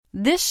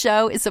This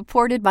show is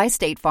supported by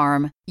State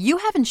Farm. You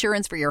have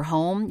insurance for your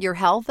home, your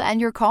health, and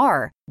your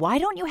car. Why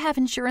don't you have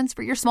insurance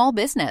for your small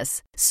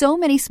business? So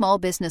many small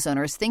business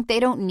owners think they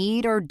don't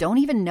need or don't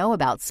even know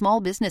about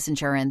small business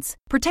insurance.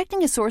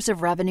 Protecting a source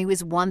of revenue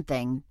is one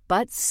thing,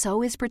 but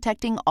so is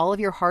protecting all of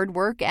your hard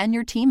work and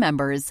your team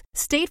members.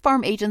 State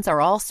Farm agents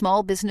are all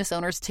small business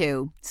owners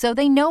too, so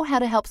they know how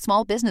to help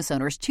small business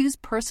owners choose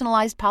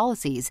personalized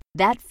policies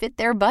that fit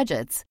their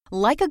budgets.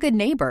 Like a good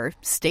neighbor,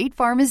 State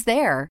Farm is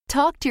there.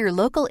 Talk to your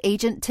local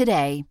agent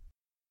today.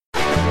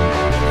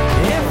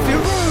 If your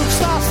roof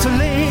starts to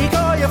leak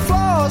or your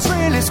floor's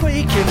really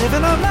squeak, you live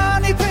in a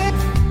money pit.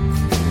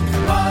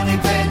 Money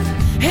pit.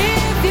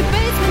 If your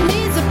basement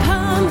needs a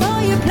pump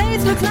or your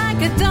place looks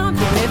like a dump,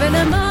 you live in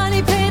a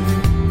money pit.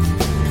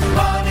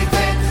 Money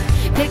pit.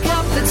 Pick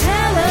up the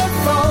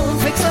telephone,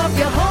 fix up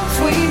your home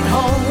sweet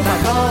home by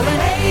calling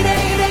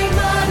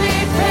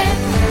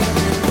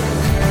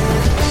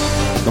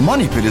 888-MONEY-PIT. The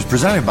Money Pit is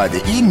presented by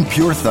the Eden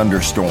Pure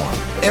Thunderstorm,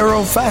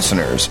 Aero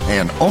Fasteners,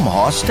 and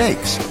Omaha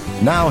Steaks.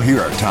 Now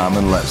here are Tom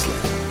and Leslie.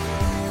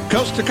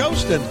 Coast to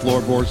coast and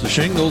floorboards to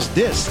shingles,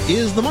 this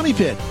is the Money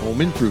Pit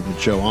Home Improvement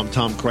Show. I'm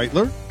Tom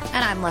Kreitler.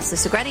 And I'm Leslie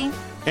Segretti.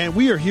 And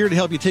we are here to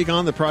help you take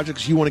on the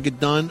projects you want to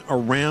get done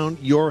around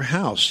your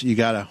house. You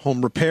got a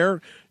home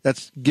repair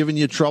that's giving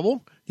you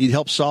trouble. You need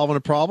help solving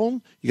a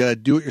problem. You got a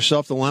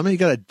do-it-yourself dilemma. You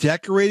got a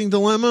decorating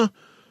dilemma.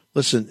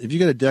 Listen, if you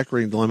got a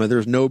decorating dilemma,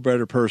 there's no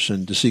better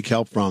person to seek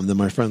help from than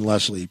my friend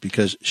Leslie,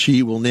 because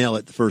she will nail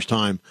it the first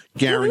time,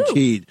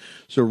 guaranteed.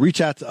 Woo-hoo. So reach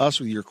out to us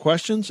with your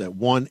questions at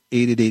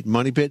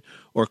 1-888-MONEYPIT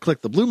or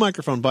click the blue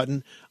microphone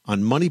button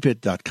on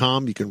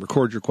moneypit.com. You can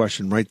record your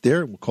question right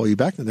there. We'll call you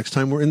back the next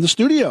time we're in the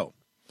studio.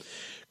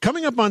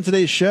 Coming up on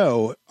today's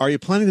show, are you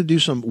planning to do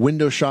some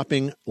window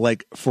shopping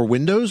like for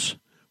windows?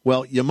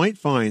 Well, you might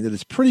find that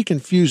it's pretty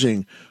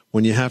confusing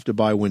when you have to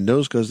buy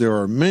windows because there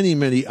are many,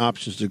 many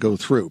options to go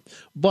through.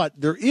 But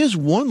there is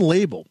one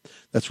label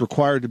that's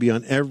required to be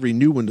on every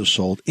new window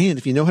sold. And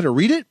if you know how to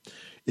read it,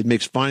 it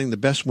makes finding the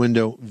best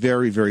window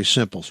very, very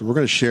simple. So we're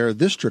going to share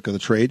this trick of the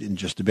trade in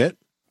just a bit.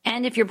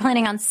 And if you're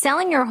planning on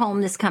selling your home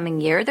this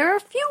coming year, there are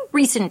a few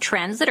recent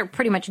trends that are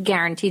pretty much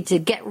guaranteed to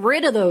get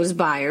rid of those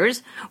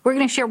buyers. We're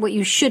going to share what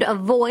you should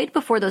avoid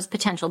before those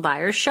potential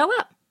buyers show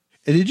up.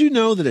 And did you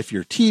know that if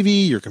your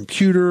TV, your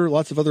computer,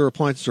 lots of other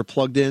appliances are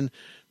plugged in,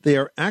 they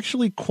are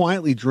actually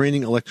quietly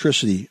draining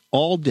electricity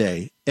all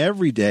day,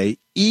 every day,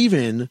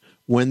 even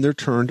when they're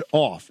turned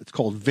off? It's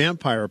called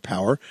vampire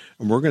power,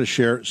 and we're going to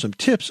share some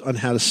tips on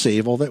how to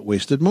save all that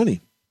wasted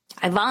money.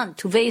 I want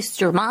to waste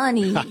your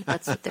money.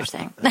 That's what they're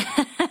saying.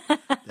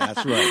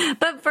 That's right.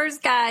 But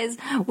first, guys,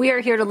 we are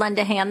here to lend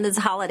a hand this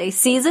holiday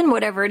season,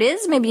 whatever it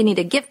is. Maybe you need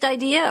a gift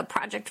idea, a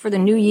project for the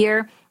new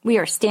year. We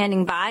are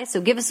standing by, so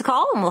give us a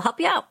call and we'll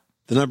help you out.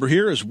 The number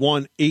here is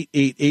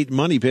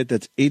 1-888-MONEYPIT.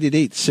 That's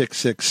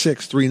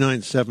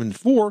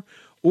 888-666-3974.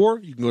 Or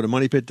you can go to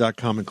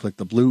moneypit.com and click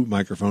the blue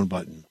microphone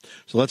button.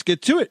 So let's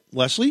get to it.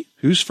 Leslie,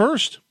 who's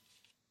first?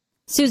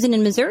 Susan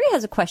in Missouri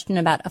has a question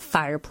about a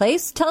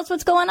fireplace. Tell us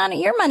what's going on at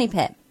your Money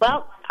Pit.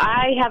 Well,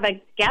 I have a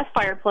gas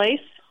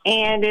fireplace,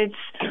 and it's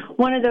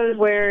one of those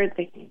where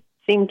they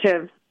seem to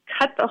have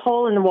cut the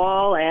hole in the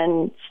wall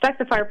and stuck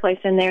the fireplace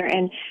in there,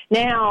 and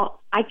now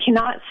I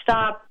cannot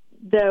stop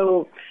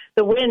the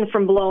wind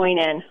from blowing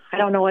in. I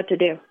don't know what to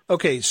do.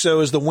 Okay,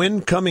 so is the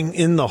wind coming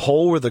in the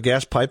hole where the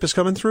gas pipe is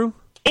coming through?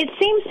 It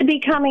seems to be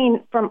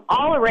coming from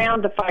all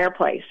around the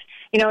fireplace.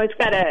 You know, it's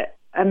got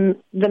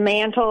the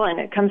mantle, and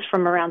it comes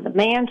from around the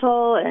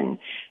mantle, and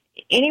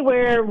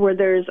anywhere where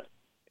there's,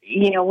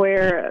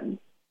 where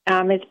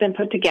it's been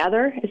put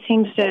together, it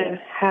seems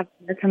to have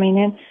air coming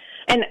in.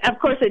 And, of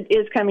course, it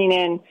is coming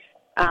in.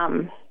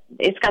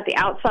 It's got the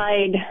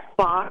outside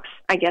box,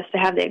 I guess, to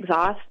have the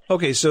exhaust.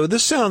 Okay, so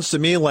this sounds to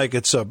me like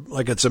it's a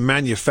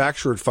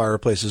manufactured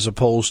fireplace as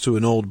opposed to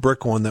an old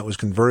brick one that was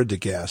converted to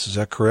gas. Is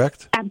that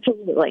correct?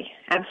 Absolutely,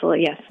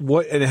 yes.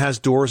 What? And it has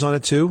doors on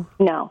it too?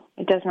 No,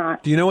 it does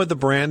not. Do you know what the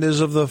brand is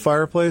of the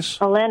fireplace?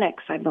 A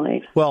Lennox, I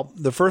believe. Well,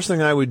 the first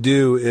thing I would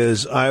do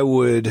is I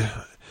would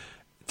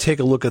take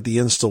a look at the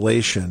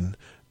installation,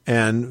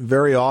 and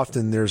very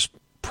often there's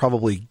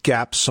probably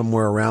gaps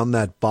somewhere around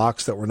that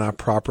box that were not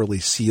properly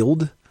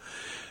sealed.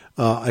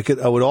 I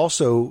would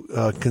also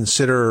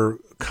consider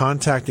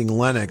contacting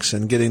Lennox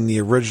and getting the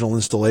original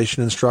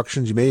installation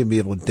instructions. You may even be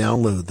able to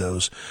download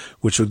those,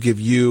 which would give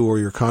you or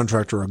your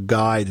contractor a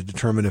guide to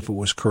determine if it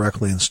was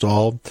correctly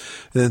installed.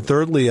 And then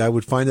thirdly, I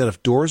would find out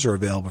if doors are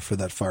available for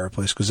that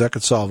fireplace, because that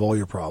could solve all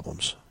your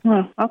problems.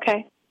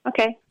 Okay.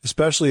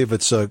 Especially if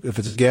it's a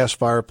gas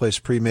fireplace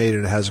pre-made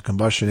and it has a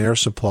combustion air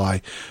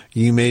supply,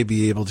 you may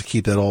be able to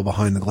keep that all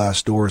behind the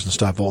glass doors and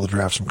stop all the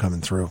drafts from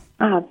coming through.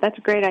 That's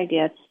a great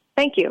idea.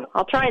 Thank you.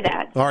 I'll try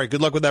that. All right.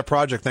 Good luck with that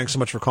project. Thanks so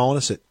much for calling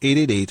us at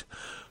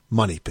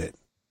 888-MONEYPIT.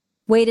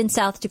 Wade in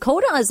South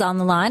Dakota is on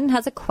the line and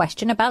has a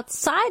question about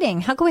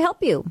siding. How can we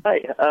help you? Hi.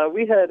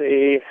 We had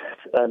a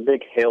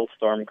big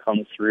hailstorm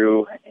come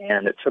through,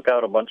 and it took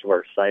out a bunch of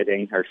our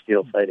siding, our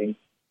steel siding.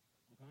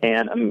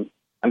 And I'm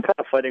kind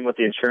of fighting with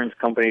the insurance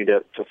company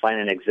to find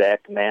an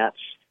exact match.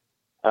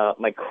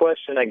 My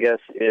question, I guess,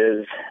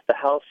 is the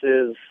house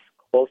is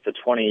close to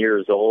 20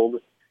 years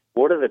old.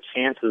 What are the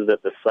chances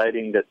that the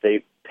siding that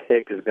they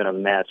pick is going to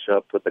match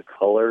up with the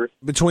color?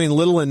 Between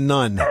little and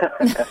none.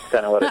 That's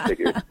kind of what I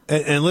figured.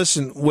 And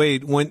listen,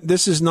 Wade,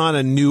 this is not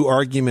a new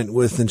argument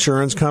with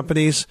insurance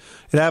companies.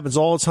 It happens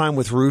all the time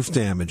with roof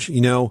damage. You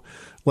know,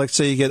 let's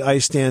say you get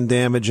ice dam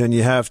damage and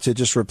you have to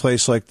just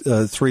replace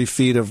 3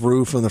 feet of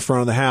roof on the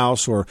front of the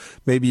house, or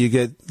maybe you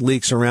get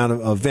leaks around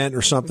a vent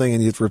or something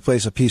and you have to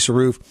replace a piece of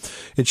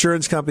roof.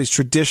 Insurance companies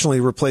traditionally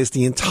replace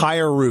the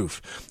entire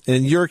roof. And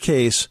in your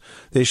case,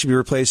 they should be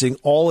replacing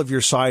all of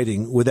your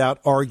siding without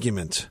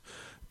argument,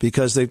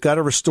 because they've got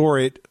to restore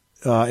it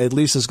at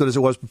least as good as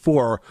it was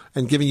before,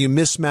 and giving you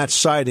mismatched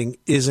siding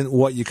isn't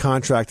what you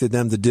contracted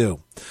them to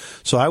do.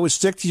 So I would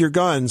stick to your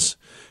guns.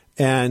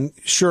 And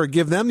sure,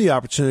 give them the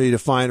opportunity to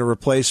find a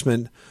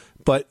replacement,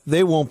 but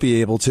they won't be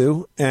able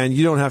to, and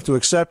you don't have to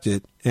accept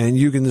it, and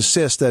you can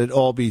insist that it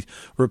all be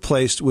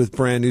replaced with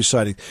brand new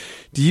siding.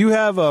 Do you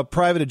have a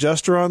private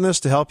adjuster on this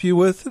to help you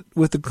with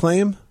the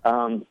claim?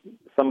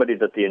 Somebody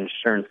that the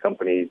insurance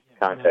company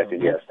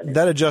contacted, yes.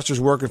 That adjuster's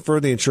working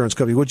for the insurance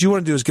company. What you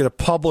want to do is get a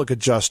public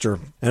adjuster,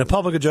 and a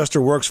public adjuster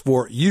works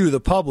for you,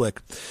 the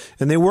public,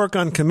 and they work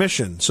on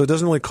commission, so it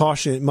doesn't really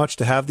cost you much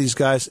to have these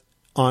guys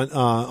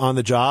on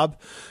the job.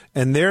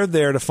 And they're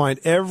there to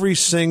find every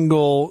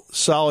single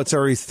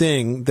solitary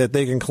thing that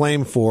they can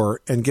claim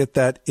for and get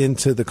that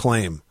into the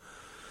claim.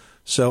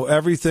 So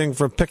everything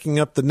from picking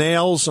up the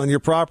nails on your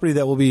property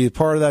that will be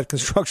part of that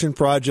construction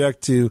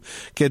project to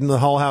getting the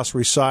whole house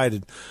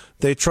resided.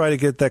 They try to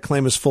get that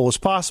claim as full as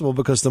possible,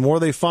 because the more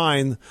they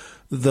find,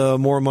 the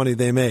more money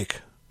they make,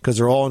 because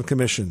they're all in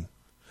commission.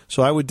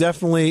 So I would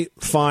definitely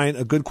find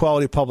a good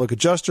quality public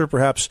adjuster,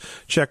 perhaps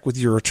check with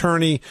your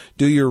attorney,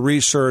 do your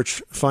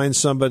research, find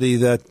somebody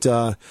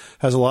that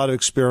has a lot of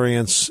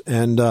experience,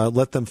 and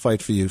let them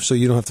fight for you so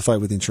you don't have to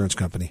fight with the insurance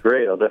company.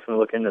 Great. I'll definitely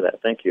look into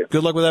that. Thank you.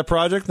 Good luck with that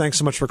project. Thanks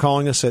so much for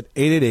calling us at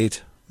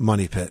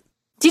 888-MONEY-PIT.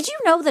 Did you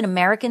know that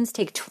Americans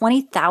take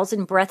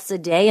 20,000 breaths a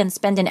day and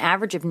spend an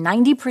average of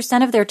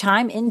 90% of their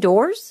time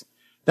indoors?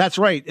 That's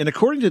right. And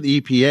according to the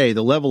EPA,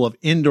 the level of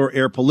indoor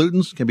air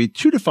pollutants can be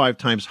 2 to 5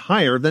 times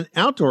higher than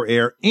outdoor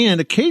air,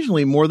 and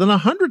occasionally more than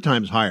 100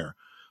 times higher.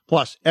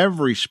 Plus,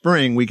 every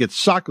spring we get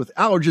socked with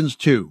allergens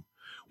too.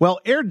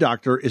 Well, Air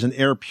Doctor is an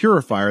air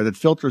purifier that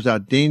filters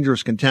out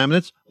dangerous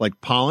contaminants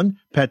like pollen,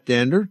 pet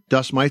dander,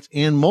 dust mites,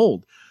 and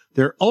mold.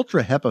 Their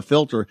Ultra HEPA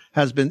filter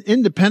has been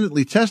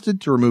independently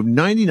tested to remove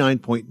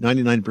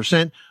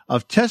 99.99%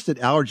 of tested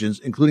allergens,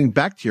 including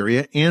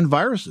bacteria and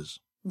viruses.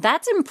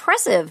 That's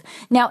impressive.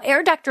 Now,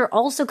 Air Doctor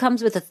also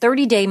comes with a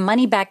 30-day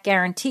money-back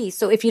guarantee,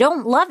 so if you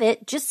don't love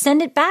it, just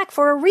send it back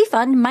for a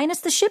refund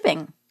minus the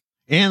shipping.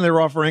 And they're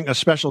offering a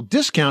special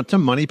discount to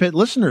Money Pit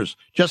listeners.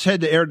 Just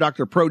head to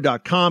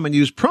airdoctorpro.com and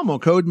use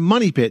promo code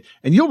MONEYPIT,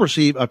 and you'll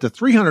receive up to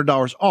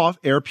 $300 off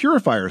air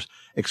purifiers.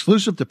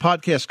 Exclusive to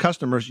podcast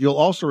customers, you'll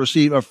also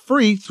receive a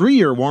free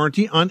 3-year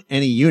warranty on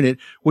any unit,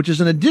 which is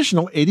an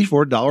additional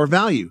 $84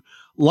 value.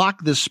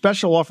 Lock this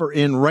special offer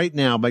in right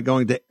now by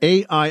going to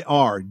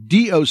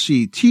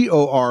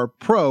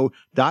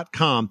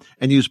airdoctorpro.com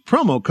and use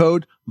promo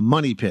code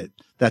MONEYPIT.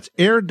 That's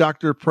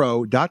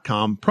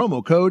airdoctorpro.com,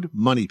 promo code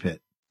MONEYPIT.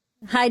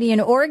 Heidi in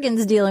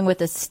Oregon's dealing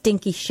with a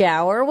stinky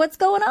shower. What's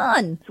going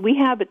on? We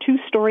have a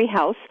 2-story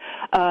house.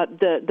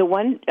 The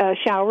one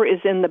shower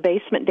is in the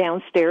basement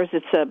downstairs.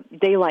 It's a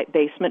daylight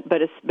basement,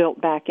 but it's built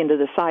back into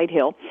the side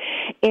hill.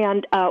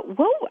 And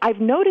what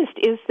I've noticed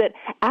is that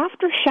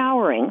after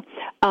showering,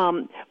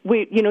 you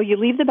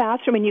leave the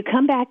bathroom and you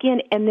come back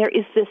in, and there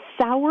is this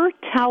sour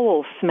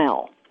towel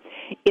smell.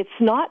 It's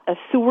not a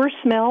sewer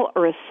smell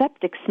or a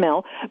septic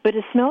smell, but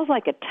it smells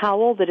like a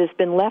towel that has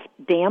been left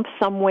damp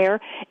somewhere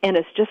and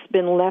it's just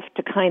been left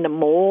to kind of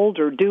mold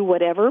or do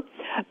whatever.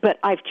 But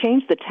I've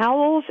changed the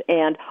towels,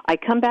 and I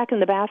come back in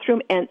the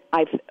bathroom, and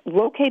I've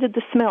located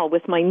the smell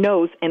with my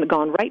nose and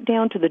gone right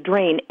down to the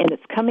drain, and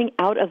it's coming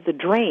out of the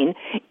drain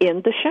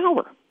in the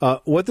shower.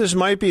 What this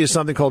might be is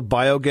something called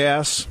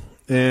biogas,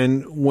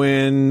 and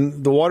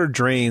when the water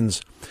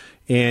drains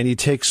and he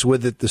takes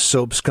with it the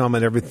soap scum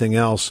and everything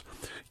else,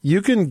 you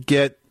can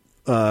get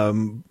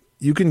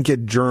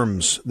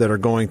germs that are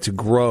going to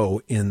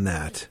grow in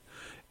that.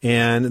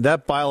 And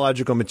that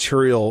biological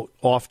material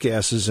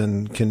off-gasses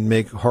and can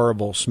make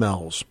horrible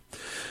smells.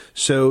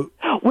 So,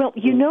 well,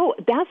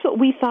 that's what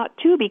we thought,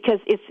 too, because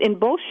it's in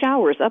both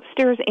showers,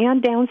 upstairs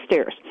and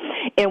downstairs.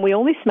 And we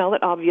only smell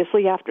it,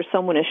 obviously, after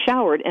someone has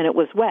showered and it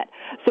was wet.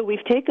 So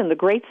we've taken the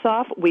grates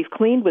off. We've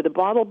cleaned with a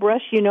bottle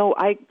brush.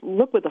 I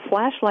look with a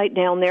flashlight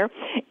down there,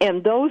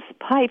 and those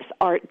pipes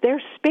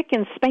they're spick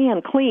and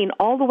span clean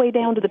all the way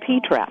down to the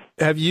P-trap.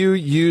 Have you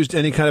used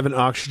any kind of an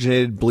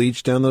oxygenated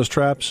bleach down those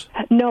traps?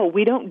 No,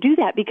 we don't do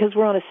that because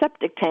we're on a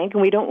septic tank,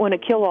 and we don't want to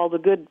kill all the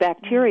good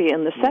bacteria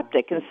in the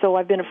septic. And so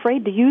I've been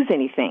afraid to use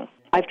anything.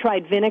 I've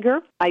tried vinegar.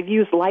 I've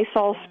used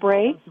Lysol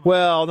spray.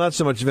 Well, not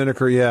so much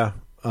vinegar, yeah.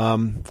 Why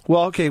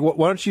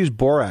don't you use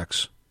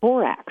borax?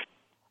 Borax.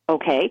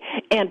 okay,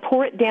 and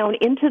pour it down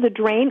into the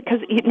drain? Because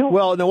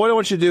Well, no. What I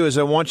want you to do is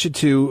I want you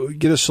to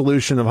get a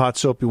solution of hot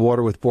soapy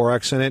water with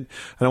borax in it,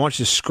 and I want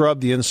you to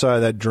scrub the inside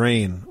of that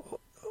drain,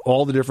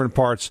 all the different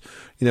parts,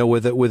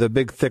 with a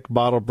big thick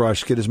bottle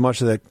brush. Get as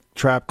much of that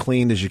trap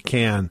cleaned as you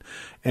can,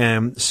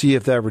 and see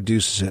if that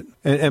reduces it.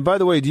 And by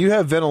the way, do you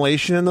have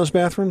ventilation in those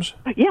bathrooms?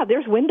 Yeah,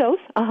 there's windows.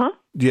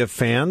 Do you have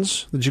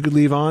fans that you could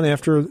leave on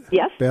after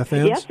bath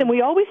fans? Yes, and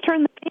we always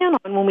turn the fan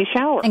on when we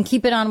shower. And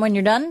keep it on when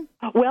you're done?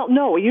 Well,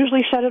 no, we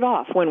usually shut it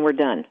off when we're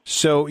done.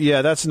 So,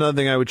 yeah, that's another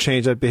thing I would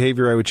change, that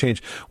behavior I would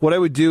change. What I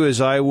would do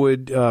is I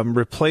would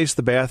replace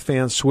the bath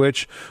fan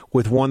switch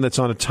with one that's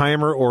on a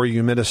timer or a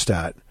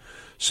humidistat,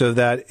 so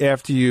that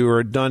after you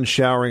are done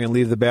showering and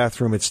leave the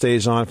bathroom, it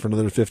stays on for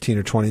another 15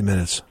 or 20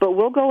 minutes. But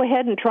we'll go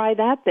ahead and try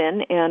that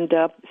then and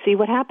see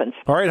what happens.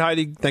 All right,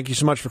 Heidi, thank you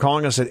so much for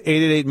calling us at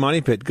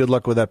 888-MONEY-PIT. Good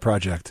luck with that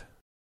project.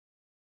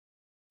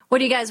 What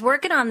are you guys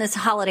working on this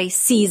holiday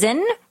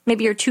season?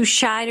 Maybe you're too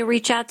shy to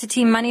reach out to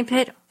Team Money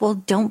Pit? Well,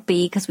 don't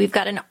be, because we've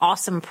got an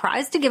awesome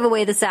prize to give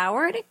away this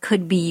hour, and it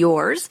could be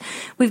yours.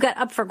 We've got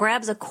up for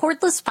grabs a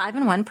cordless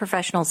 5-in-1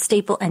 professional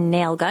staple and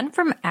nail gun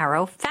from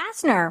Arrow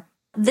Fastener.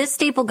 This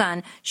staple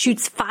gun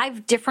shoots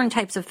 5 different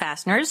types of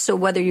fasteners, so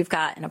whether you've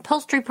got an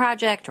upholstery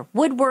project or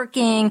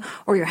woodworking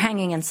or you're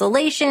hanging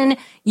insulation,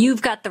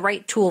 you've got the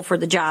right tool for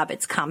the job.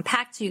 It's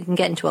compact, so you can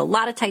get into a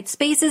lot of tight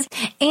spaces,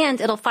 and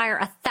it'll fire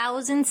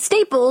 1,000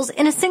 staples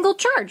in a single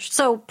charge.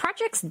 So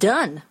project's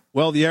done.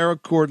 Well, the Arrow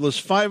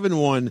cordless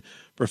 5-in-1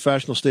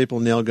 professional staple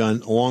nail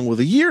gun, along with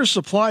a year's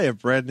supply of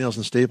brad nails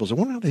and staples. I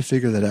wonder how they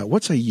figure that out.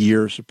 What's a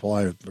year's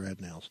supply of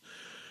brad nails?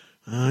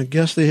 I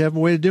guess they have a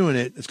way of doing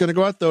it. It's going to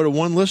go out, though, to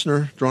one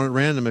listener, drawn at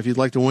random. If you'd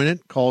like to win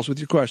it, call us with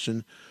your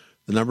question.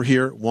 The number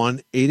here,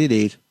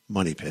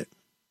 1-888-MONEY-PIT.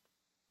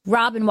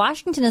 Rob in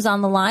Washington is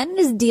on the line and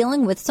is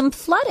dealing with some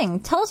flooding.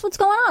 Tell us what's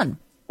going on.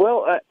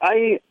 Well,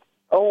 I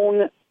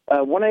own a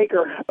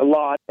 1-acre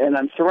lot, and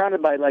I'm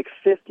surrounded by like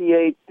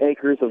 58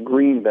 acres of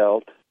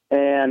greenbelt.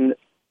 And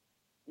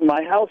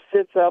my house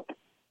sits up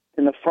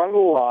in the front of the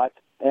lot,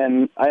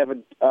 and I have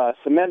a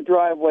cement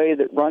driveway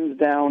that runs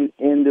down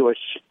into a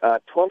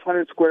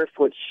 1,200 square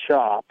foot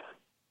shop.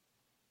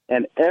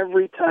 And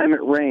every time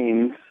it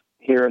rains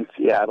here in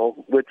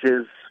Seattle, which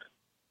is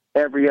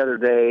every other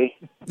day,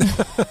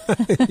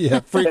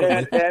 yeah,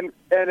 frequently, and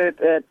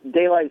at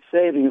daylight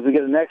savings we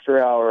get an extra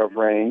hour of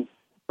rain.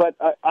 But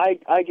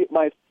I get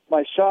my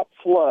shop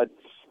floods,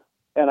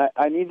 and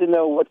I need to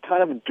know what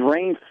kind of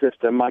drain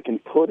system I can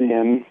put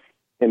in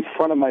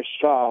front of my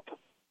shop.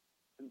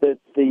 That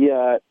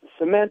the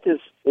cement is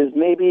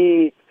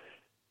maybe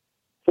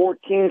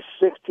 14,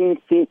 16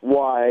 feet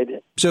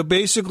wide. So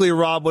basically,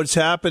 Rob, what's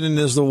happening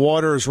is the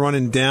water is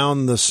running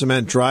down the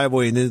cement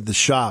driveway and into the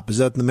shop. Is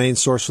that the main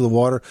source of the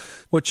water?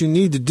 What you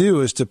need to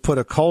do is to put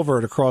a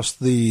culvert across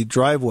the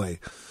driveway.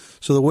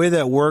 So the way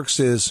that works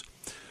is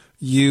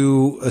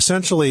you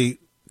essentially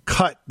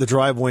cut the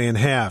driveway in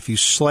half. You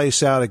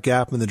slice out a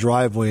gap in the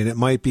driveway, and it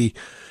might be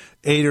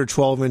 8 or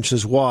 12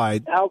 inches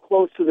wide. How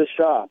close to the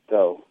shop,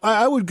 though?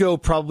 I would go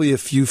probably a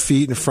few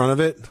feet in front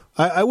of it.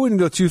 I wouldn't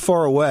go too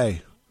far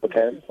away.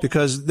 Okay.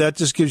 Because that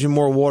just gives you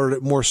more water,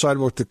 more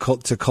sidewalk to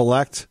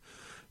collect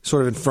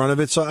sort of in front of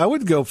it. So I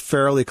would go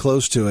fairly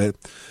close to it.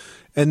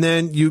 And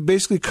then you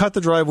basically cut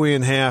the driveway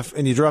in half,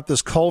 and you drop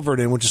this culvert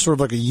in, which is sort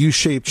of like a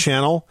U-shaped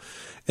channel.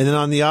 And then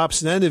on the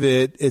opposite end of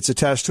it, it's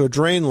attached to a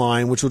drain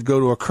line, which would go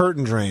to a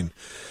curtain drain.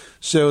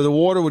 So the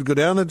water would go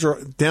down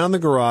the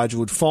garage, it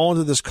would fall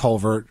into this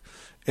culvert,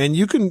 and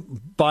you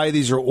can buy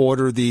these or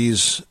order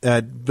these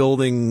at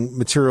building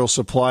material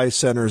supply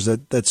centers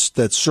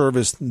that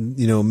service,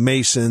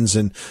 masons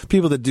and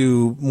people that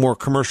do more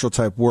commercial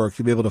type work.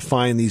 You'll be able to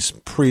find these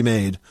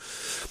pre-made.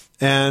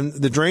 And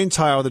the drain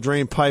tile, the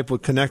drain pipe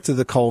would connect to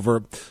the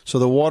culvert, so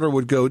the water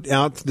would go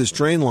out to this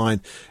drain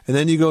line, and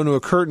then you go into a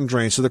curtain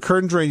drain. So the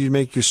curtain drain you'd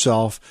make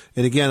yourself,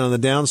 and again, on the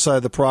downside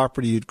of the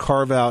property, you'd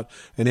carve out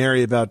an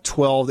area about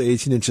 12 to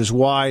 18 inches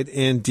wide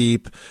and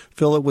deep,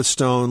 fill it with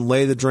stone,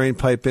 lay the drain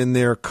pipe in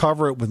there,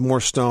 cover it with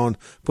more stone,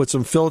 put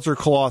some filter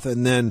cloth,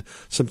 and then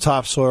some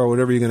topsoil or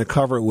whatever you're going to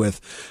cover it with.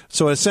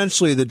 So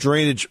essentially, the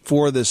drainage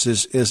for this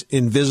is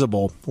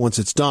invisible once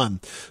it's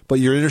done, but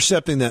you're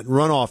intercepting that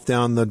runoff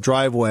down the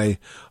driveway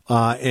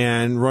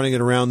and running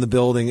it around the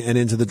building and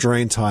into the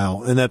drain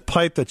tile. And that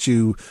pipe that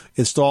you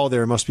install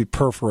there must be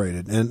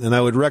perforated. And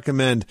I would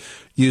recommend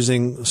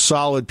using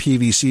solid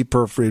PVC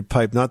perforated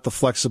pipe, not the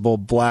flexible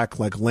black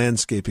like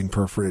landscaping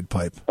perforated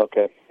pipe.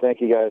 Okay. Thank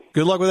you, guys.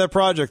 Good luck with that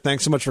project.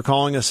 Thanks so much for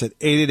calling us at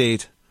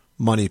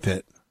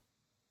 888-MONEY-PIT.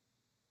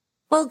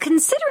 Well,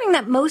 considering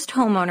that most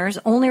homeowners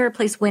only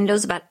replace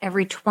windows about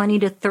every 20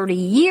 to 30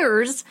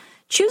 years,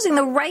 choosing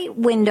the right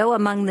window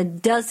among the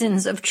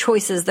dozens of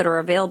choices that are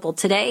available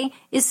today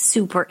is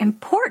super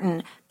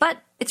important, but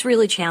it's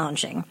really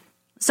challenging.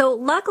 So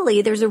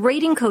luckily, there's a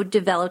rating code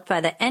developed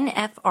by the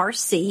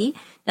NFRC.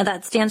 Now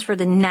that stands for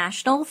the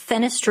National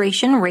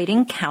Fenestration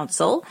Rating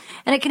Council,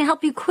 and it can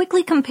help you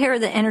quickly compare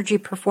the energy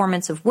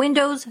performance of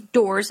windows,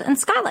 doors, and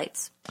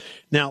skylights.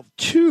 Now,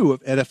 2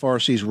 of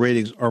NFRC's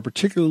ratings are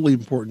particularly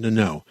important to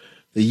know.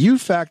 the U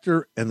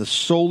factor, and the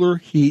solar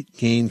heat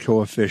gain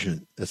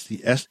coefficient. That's the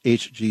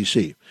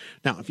SHGC.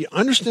 Now, if you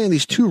understand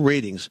these two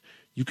ratings,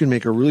 you can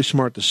make a really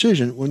smart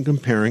decision when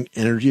comparing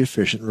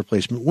energy-efficient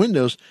replacement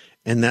windows,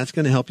 and that's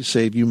going to help you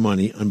save you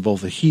money on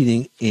both the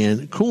heating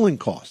and cooling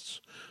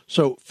costs.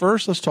 So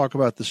first, let's talk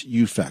about this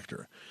U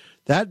factor.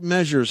 That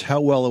measures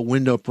how well a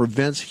window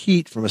prevents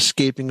heat from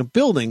escaping a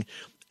building,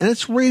 and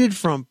it's rated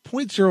from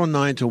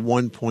 0.09 to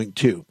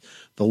 1.2.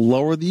 The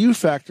lower the U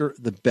factor,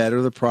 the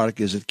better the product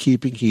is at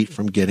keeping heat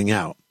from getting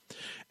out.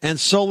 And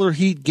solar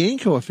heat gain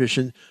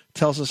coefficient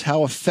tells us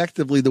how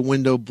effectively the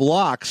window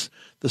blocks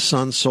the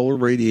sun's solar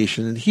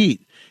radiation and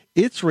heat.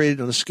 It's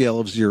rated on a scale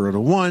of 0 to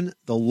 1.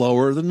 The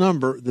lower the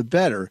number, the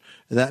better.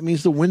 And that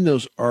means the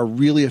windows are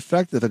really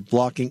effective at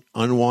blocking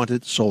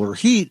unwanted solar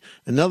heat.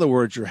 In other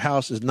words, your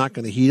house is not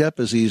going to heat up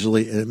as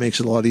easily, and it makes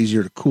it a lot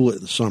easier to cool it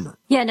in the summer.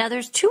 Yeah, now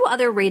there's two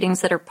other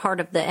ratings that are part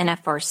of the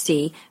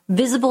NFRC.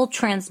 Visible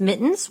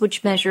transmittance,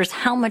 which measures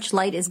how much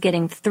light is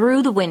getting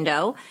through the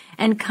window,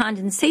 and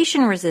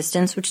condensation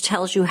resistance, which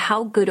tells you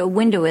how good a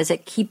window is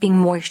at keeping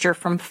moisture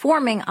from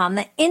forming on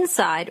the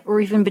inside or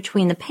even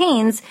between the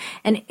panes,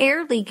 and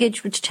air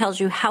leakage, which tells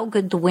you how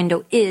good the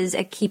window is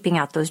at keeping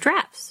out those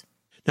drafts.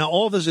 Now,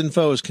 all this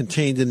info is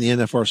contained in the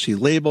NFRC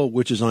label,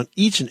 which is on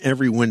each and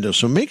every window.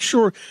 So make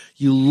sure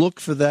you look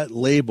for that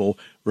label,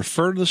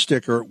 refer to the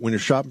sticker when you're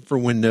shopping for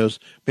windows,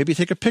 maybe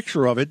take a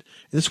picture of it,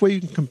 and this way you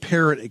can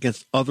compare it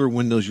against other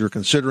windows you're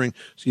considering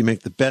so you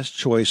make the best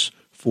choice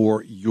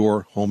for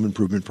your home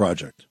improvement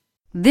project.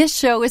 This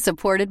show is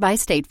supported by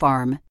State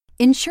Farm.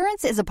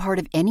 Insurance is a part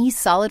of any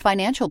solid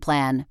financial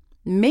plan.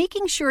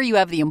 Making sure you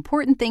have the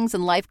important things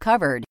in life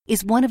covered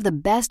is one of the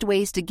best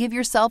ways to give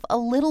yourself a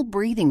little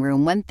breathing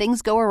room when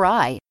things go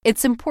awry.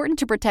 It's important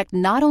to protect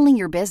not only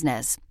your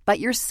business, but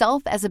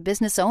yourself as a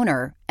business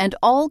owner and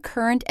all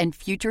current and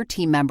future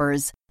team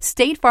members.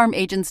 State Farm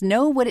agents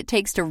know what it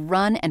takes to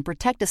run and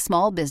protect a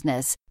small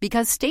business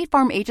because State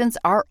Farm agents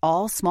are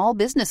all small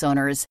business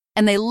owners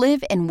and they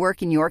live and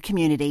work in your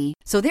community.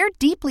 So they're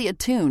deeply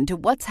attuned to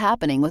what's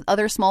happening with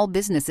other small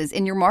businesses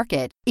in your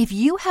market. If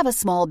you have a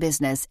small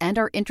business and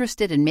are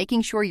interested in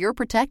making sure you're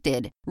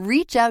protected,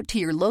 reach out to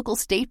your local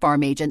State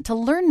Farm agent to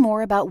learn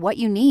more about what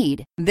you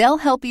need. They'll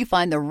help you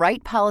find the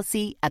right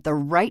policy at the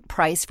right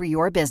price for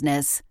your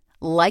business.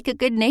 Like a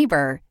good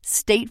neighbor,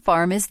 State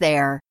Farm is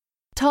there.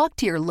 Talk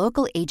to your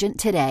local agent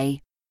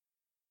today.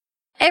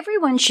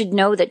 Everyone should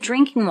know that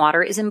drinking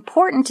water is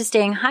important to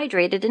staying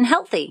hydrated and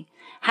healthy.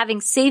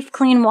 Having safe,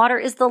 clean water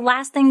is the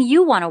last thing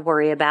you want to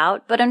worry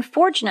about, but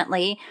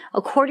unfortunately,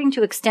 according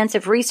to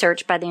extensive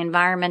research by the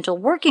Environmental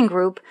Working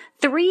Group,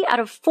 3 out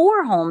of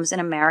 4 homes in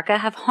America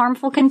have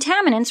harmful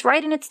contaminants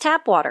right in its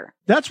tap water.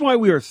 That's why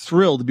we are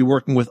thrilled to be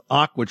working with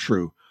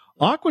AquaTrue.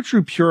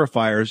 AquaTrue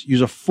purifiers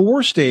use a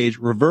 4-stage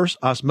reverse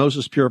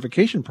osmosis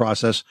purification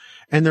process,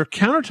 and their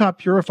countertop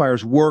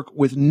purifiers work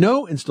with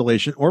no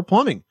installation or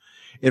plumbing.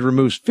 It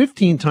removes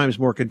 15 times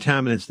more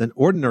contaminants than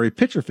ordinary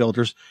pitcher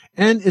filters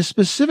and is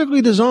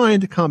specifically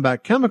designed to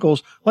combat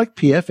chemicals like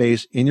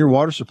PFAS in your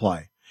water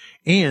supply.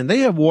 And they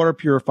have water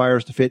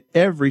purifiers to fit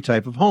every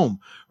type of home,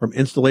 from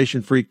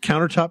installation-free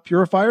countertop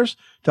purifiers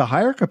to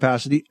higher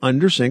capacity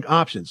under-sink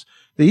options.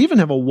 They even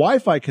have a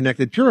Wi-Fi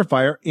connected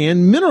purifier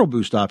and mineral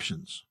boost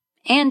options.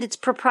 And its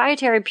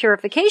proprietary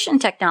purification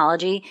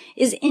technology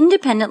is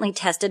independently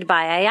tested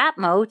by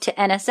IAPMO to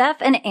NSF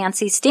and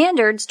ANSI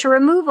standards to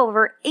remove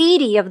over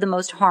 80 of the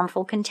most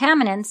harmful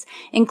contaminants,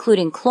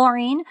 including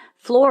chlorine,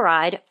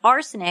 fluoride,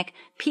 arsenic,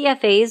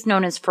 PFAS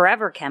known as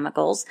forever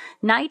chemicals,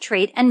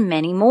 nitrate, and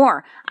many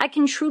more. I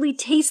can truly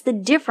taste the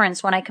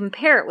difference when I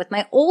compare it with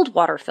my old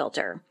water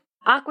filter.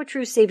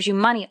 AquaTrue saves you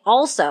money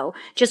also.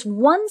 Just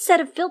one set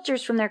of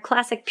filters from their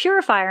classic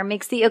purifier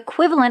makes the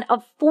equivalent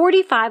of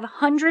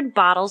 4,500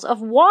 bottles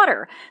of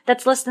water.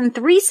 That's less than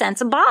 3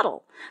 cents a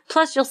bottle.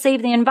 Plus, you'll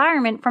save the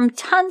environment from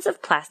tons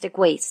of plastic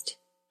waste.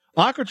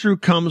 AquaTrue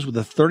comes with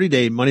a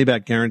 30-day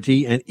money-back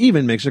guarantee and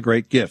even makes a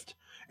great gift.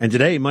 And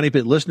today, Money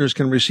Pit listeners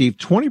can receive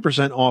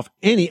 20% off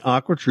any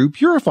AquaTrue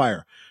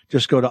purifier.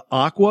 Just go to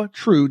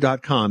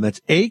AquaTrue.com. That's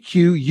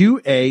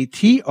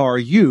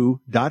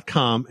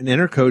AQUATRU.com and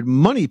enter code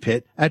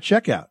MONEYPIT at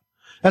checkout.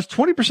 That's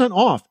 20%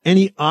 off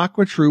any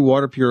AquaTrue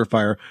water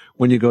purifier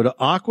when you go to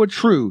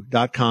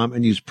AquaTrue.com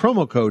and use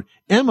promo code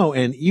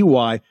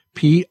MONEYPIT.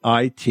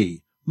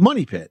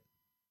 MoneyPit.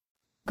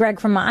 Greg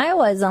from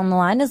Iowa is on the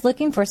line, is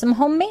looking for some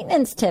home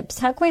maintenance tips.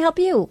 How can we help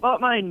you? Bought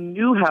my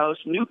new house,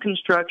 new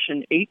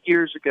construction, 8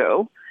 years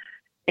ago.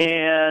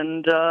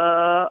 And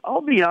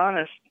I'll be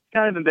honest,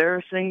 kind of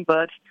embarrassing,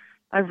 but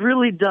I've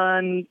really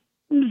done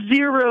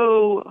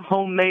zero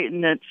home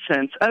maintenance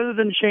since, other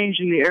than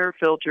changing the air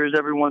filters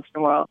every once in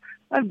a while.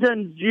 I've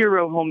done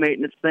zero home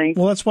maintenance things.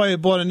 Well, that's why you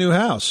bought a new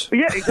house.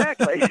 Yeah,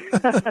 exactly.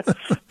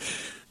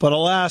 But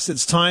alas,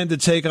 it's time to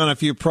take on a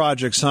few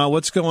projects, huh?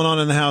 What's going on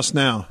in the house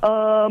now?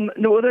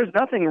 No, there's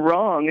nothing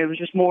wrong. It was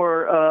just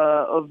more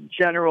of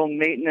general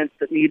maintenance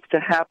that needs to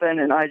happen,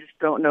 and I just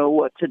don't know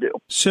what to do.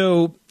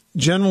 So,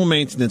 general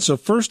maintenance. So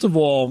first of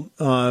all,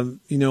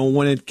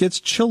 when it gets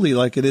chilly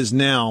like it is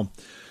now,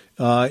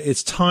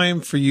 it's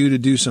time for you to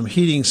do some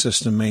heating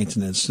system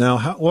maintenance.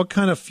 Now, what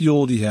kind of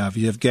fuel do you have?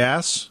 You have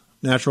gas,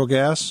 natural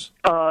gas?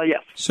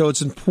 Yes. So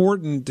it's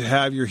important to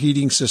have your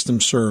heating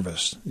system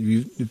serviced.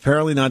 You've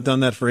apparently not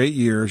done that for 8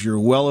 years. You're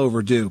well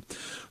overdue.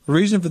 The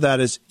reason for that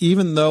is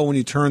even though when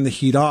you turn the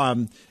heat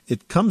on,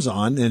 it comes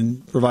on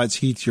and provides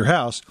heat to your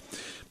house,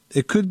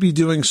 it could be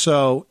doing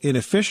so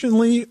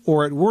inefficiently,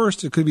 or at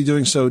worst, it could be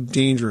doing so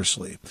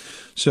dangerously.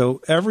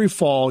 So every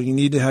fall, you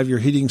need to have your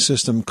heating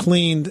system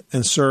cleaned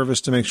and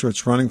serviced to make sure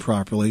it's running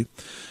properly.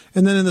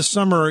 And then in the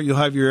summer, you'll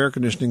have your air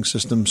conditioning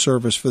system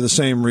serviced for the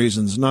same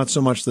reasons, not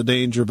so much the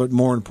danger, but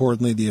more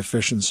importantly, the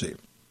efficiency.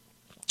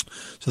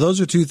 So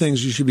those are two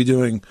things you should be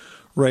doing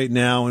right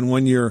now. And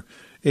when your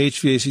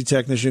HVAC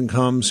technician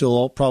comes,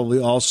 he'll probably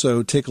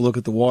also take a look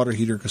at the water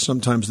heater because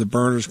sometimes the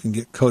burners can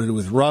get coated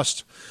with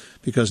rust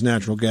because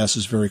natural gas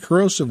is very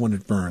corrosive when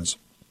it burns.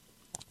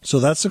 So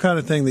that's the kind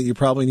of thing that you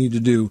probably need to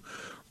do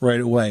right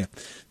away.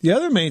 The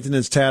other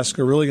maintenance tasks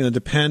are really going to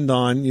depend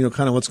on,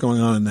 kind of what's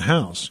going on in the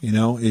house.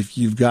 If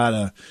you've got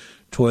a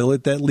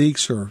toilet that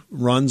leaks or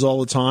runs all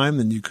the time,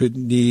 then you could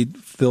need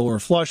fill or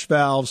flush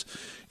valves.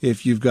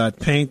 If you've got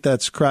paint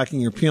that's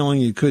cracking or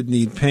peeling, you could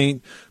need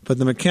paint. But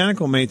the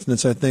mechanical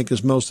maintenance, I think,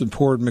 is most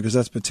important because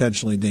that's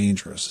potentially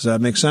dangerous. Does that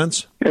make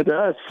sense? It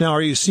does. Now,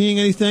 are you seeing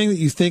anything that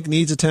you think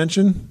needs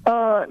attention?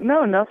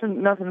 No,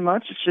 nothing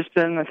much. It's just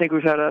been, I think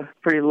we've had a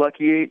pretty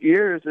lucky 8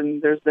 years, and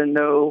there's been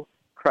no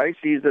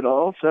crises at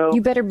all. So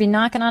you better be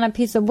knocking on a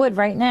piece of wood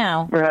right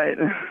now. Right.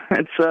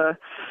 So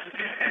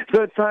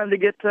it's time to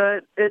get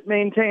it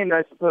maintained,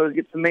 I suppose,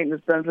 get some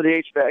maintenance done for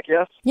the HVAC,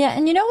 yes? Yeah,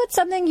 and you know what's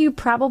something you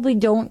probably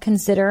don't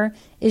consider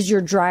is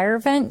your dryer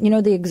vent.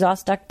 The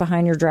exhaust duct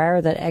behind your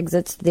dryer that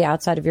exits the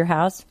outside of your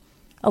house.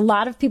 A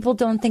lot of people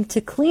don't think to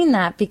clean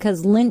that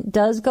because lint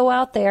does go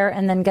out there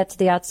and then get to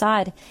the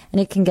outside, and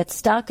it can get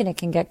stuck and it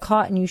can get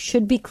caught, and you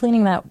should be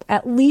cleaning that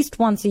at least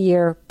once a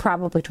year,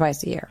 probably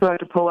twice a year. So I have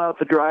to pull out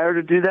the dryer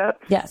to do that?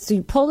 Yeah, so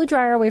you pull the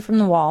dryer away from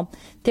the wall.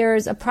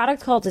 There's a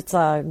product called, it's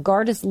a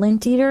Gardas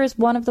Lint Eater is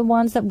one of the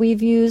ones that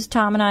we've used,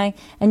 Tom and I,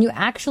 and you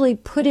actually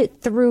put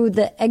it through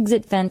the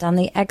exit vent on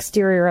the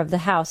exterior of the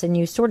house, and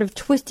you sort of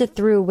twist it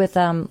through with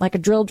like a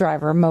drill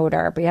driver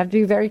motor, but you have to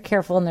be very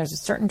careful, and there's a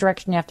certain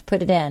direction you have to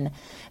put it in.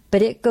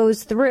 But it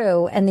goes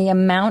through, and the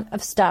amount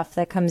of stuff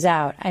that comes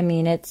out, I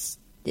mean,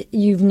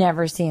 you've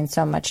never seen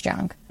so much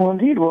junk. Well,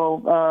 indeed.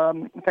 Well,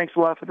 thanks a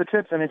lot for the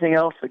tips. Anything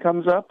else that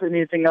comes up?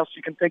 Anything else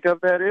you can think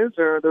of that is,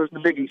 or are those the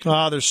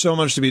biggies? There's so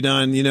much to be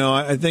done.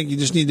 I think you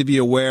just need to be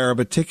aware,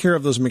 but take care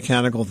of those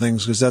mechanical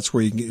things because that's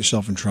where you can get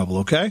yourself in trouble,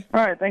 okay?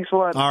 All right. Thanks a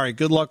lot. All right.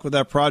 Good luck with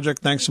that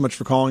project. Thanks so much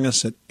for calling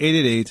us at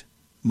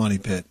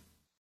 888-MONEY-PIT.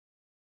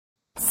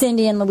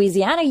 Cindy in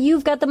Louisiana,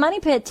 you've got the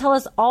Money Pit. Tell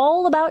us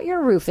all about your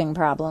roofing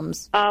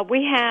problems.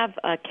 We have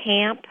a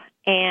camp,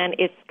 and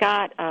it's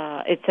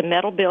a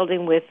metal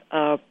building with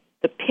the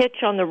pitch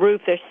on the roof.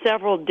 There's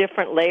several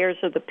different layers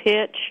of the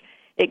pitch.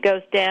 It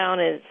goes down,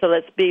 and so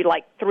let's be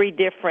like 3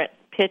 different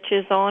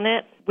pitches on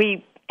it.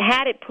 We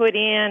had it put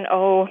in,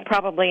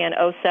 probably in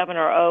 07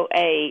 or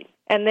 08.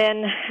 And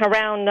then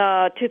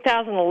around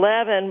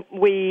 2011,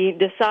 we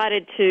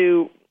decided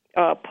to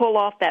pull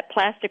off that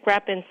plastic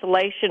wrap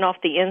insulation off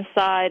the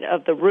inside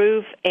of the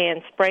roof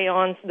and spray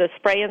on the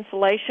spray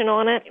insulation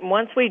on it. And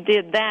once we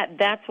did that,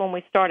 that's when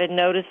we started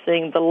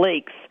noticing the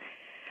leaks.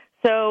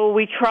 So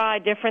we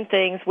tried different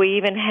things. We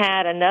even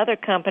had another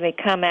company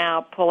come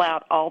out, pull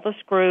out all the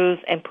screws,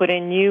 and put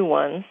in new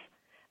ones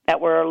that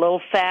were a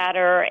little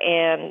fatter,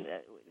 and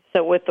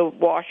so with the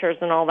washers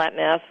and all that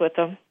mess with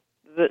them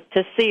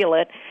to seal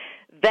it.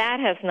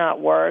 That has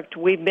not worked.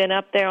 We've been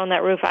up there on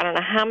that roof, I don't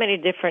know how many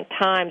different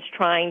times,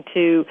 trying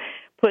to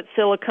put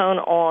silicone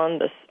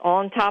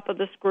on top of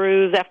the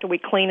screws after we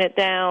clean it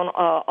down,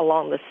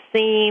 along the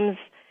seams.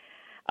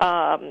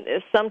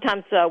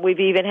 Sometimes we've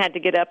even had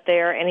to get up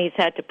there, and he's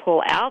had to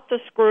pull out the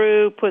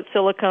screw, put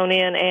silicone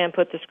in, and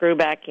put the screw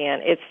back in.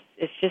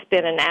 It's just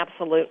been an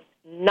absolute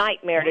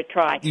nightmare to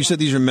try. You said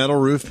these are metal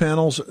roof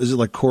panels. Is it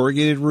like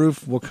corrugated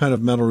roof? What kind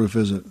of metal roof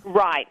is it?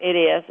 Right, it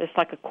is. It's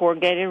like a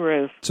corrugated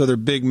roof. So they're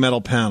big metal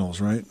panels,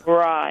 right?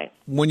 Right.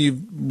 When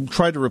you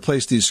tried to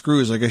replace these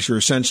screws, I guess you're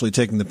essentially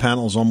taking the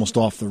panels almost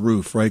off the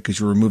roof, right? Because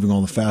you're removing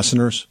all the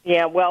fasteners.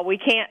 Yeah, well, we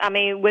can't. I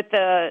mean, with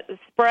the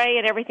spray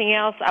and everything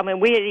else, I mean,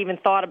 we had even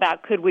thought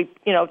about could we,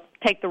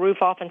 take the roof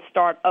off and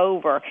start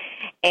over.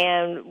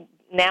 And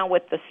now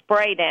with the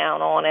spray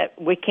down on it,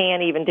 we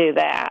can't even do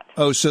that.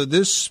 Oh, so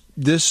this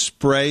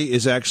spray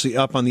is actually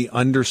up on the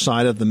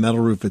underside of the metal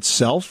roof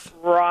itself?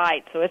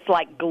 Right. So it's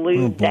like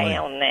glued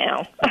down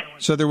now.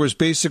 So there was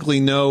basically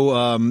no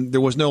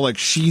like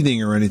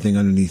sheathing or anything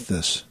underneath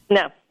this?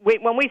 No.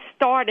 When we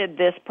started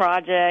this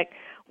project,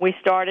 we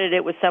started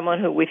it with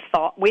someone who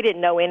we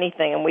didn't know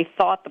anything, and we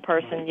thought the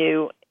person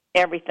knew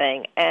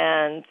everything.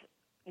 And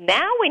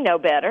now we know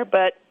better,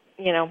 but,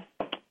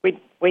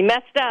 we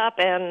messed up,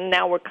 and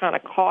now we're kind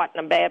of caught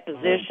in a bad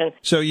position.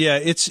 So, yeah,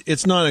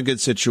 it's not a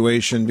good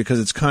situation because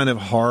it's kind of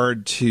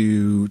hard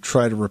to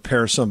try to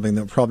repair something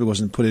that probably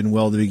wasn't put in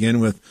well to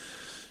begin with.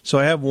 So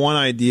I have one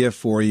idea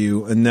for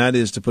you, and that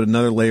is to put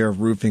another layer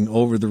of roofing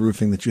over the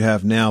roofing that you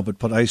have now, but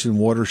put ice and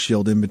water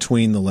shield in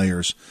between the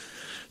layers.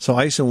 So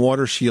ice and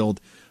water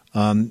shield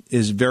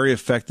is very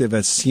effective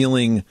at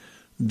sealing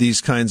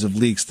these kinds of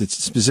leaks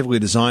that's specifically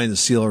designed to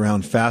seal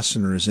around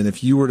fasteners. And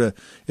if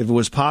it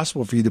was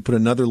possible for you to put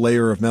another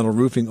layer of metal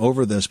roofing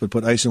over this, but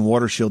put ice and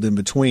water shield in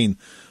between,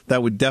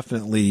 that would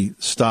definitely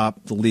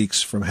stop the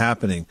leaks from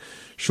happening.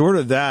 Short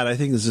of that, I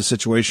think this is a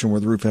situation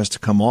where the roof has to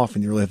come off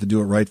and you really have to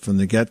do it right from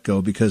the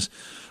get-go, because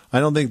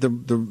I don't think the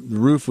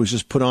roof was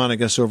just put on, I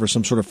guess, over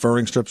some sort of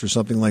furring strips or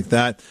something like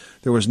that.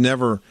 There was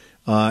never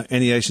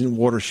any ice and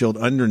water shield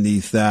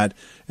underneath that.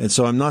 And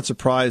so I'm not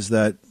surprised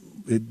that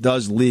it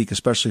does leak,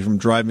 especially from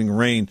driving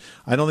rain.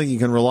 I don't think you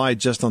can rely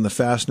just on the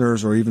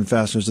fasteners or even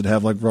fasteners that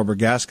have like rubber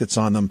gaskets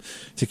on them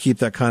to keep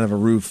that kind of a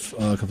roof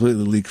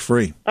completely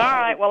leak-free. All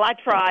right. Well, I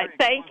tried.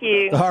 Thank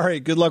you. All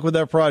right. Good luck with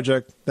that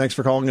project. Thanks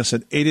for calling us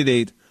at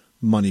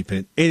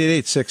 888-MONEY-PIT,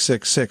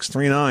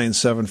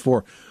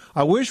 888-666-3974.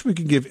 I wish we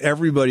could give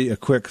everybody a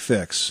quick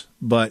fix,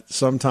 but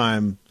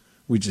sometime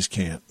we just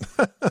can't,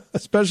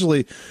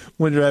 especially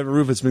when you have a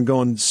roof that's been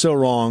going so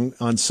wrong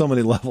on so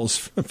many levels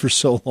for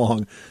so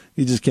long.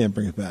 You just can't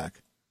bring it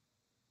back.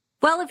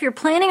 Well, if you're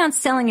planning on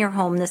selling your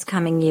home this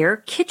coming year,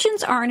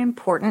 kitchens are an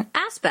important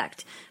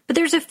aspect. But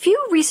there's a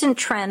few recent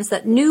trends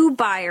that new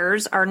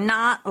buyers are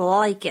not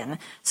liking.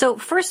 So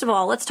first of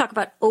all, let's talk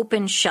about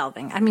open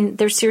shelving. I mean,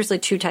 there's seriously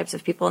two types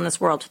of people in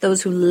this world.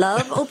 Those who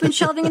love open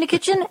shelving in a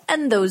kitchen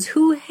and those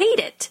who hate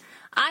it.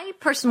 I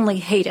personally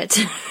hate it.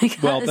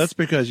 Well, that's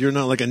because you're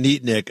not like a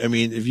neatnik. I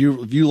mean, if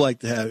you're like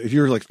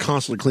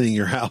constantly cleaning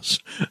your house,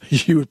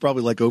 you would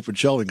probably like open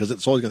shelving because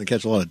it's always going to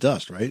catch a lot of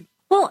dust, right?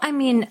 Well, I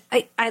mean,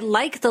 I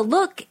like the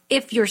look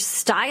if you're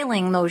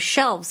styling those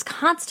shelves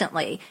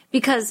constantly,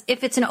 because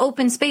if it's an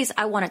open space,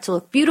 I want it to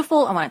look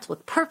beautiful. I want it to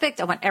look perfect.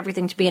 I want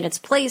everything to be in its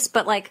place.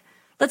 But like,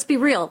 let's be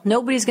real.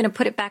 Nobody's going to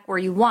put it back where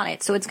you want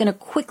it. So it's going to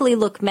quickly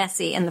look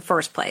messy in the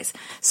first place.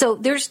 So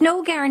there's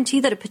no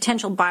guarantee that a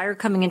potential buyer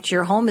coming into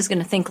your home is going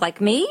to think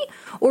like me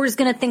or is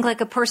going to think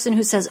like a person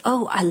who says,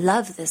 oh, I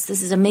love this.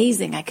 This is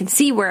amazing. I can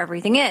see where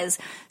everything is.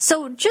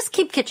 So just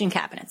keep kitchen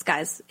cabinets,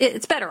 guys.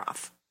 It's better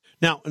off.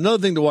 Now, another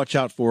thing to watch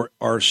out for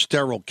are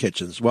sterile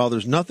kitchens. While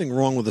there's nothing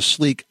wrong with a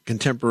sleek,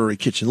 contemporary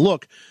kitchen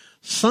look,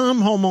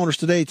 some homeowners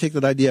today take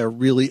that idea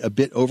really a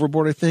bit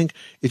overboard, I think.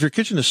 If your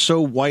kitchen is so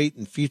white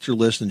and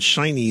featureless and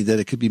shiny that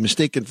it could be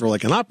mistaken for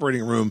like an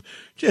operating room,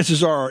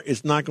 chances are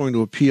it's not going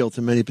to appeal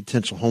to many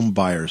potential home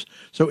buyers.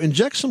 So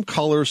inject some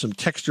color, some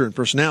texture, and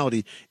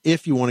personality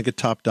if you want to get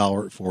top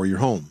dollar for your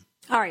home.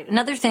 All right,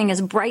 another thing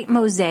is bright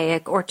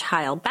mosaic or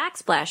tile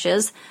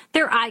backsplashes.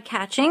 They're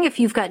eye-catching. If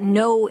you've got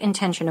no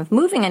intention of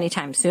moving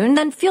anytime soon,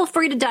 then feel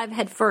free to dive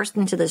headfirst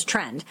into this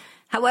trend.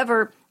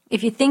 However,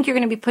 if you think you're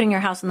going to be putting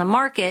your house on the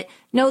market,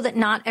 know that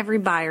not every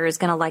buyer is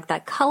going to like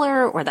that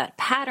color or that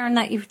pattern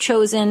that you've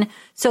chosen.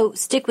 So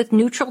stick with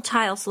neutral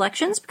tile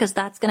selections because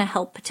that's going to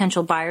help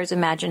potential buyers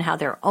imagine how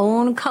their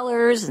own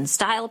colors and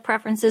style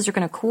preferences are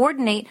going to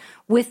coordinate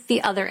with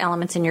the other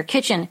elements in your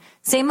kitchen.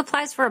 Same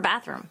applies for a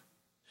bathroom.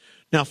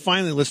 Now,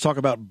 finally, let's talk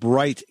about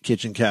bright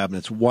kitchen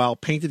cabinets. While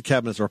painted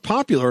cabinets are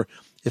popular,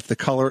 if the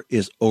color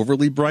is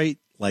overly bright,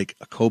 like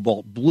a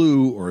cobalt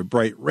blue or a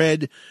bright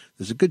red,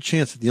 there's a good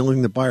chance that the only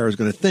thing the buyer is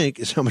going to think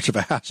is how much of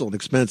a hassle and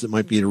expense it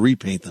might be to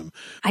repaint them.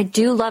 I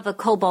do love a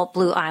cobalt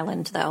blue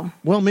island, though.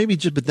 Well,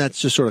 but that's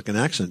just sort of like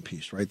an accent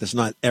piece, right? That's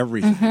not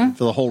everything. Mm-hmm. If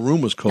the whole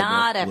room was cobalt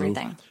not blue.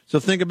 Everything.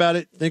 So think about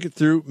it, think it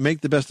through,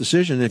 make the best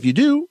decision. And if you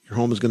do, your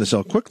home is going to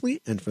sell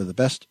quickly and for the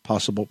best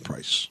possible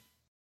price.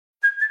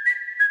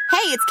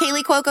 Hey, it's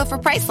Kaylee Cuoco for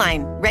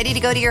Priceline. Ready to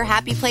go to your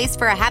happy place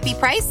for a happy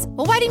price?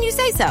 Well, why didn't you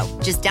say so?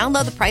 Just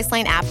download the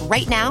Priceline app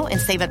right now and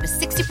save up to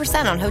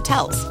 60% on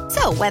hotels.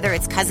 So whether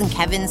it's Cousin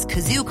Kevin's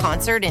Kazoo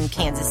Concert in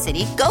Kansas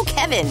City, go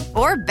Kevin,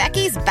 or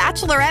Becky's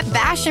Bachelorette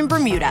Bash in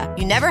Bermuda,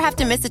 you never have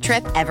to miss a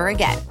trip ever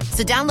again.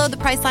 So download the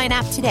Priceline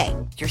app today.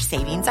 Your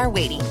savings are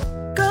waiting.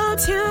 Go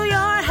to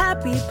your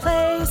happy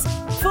place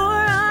for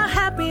a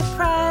happy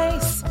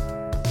price.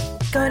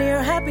 Go to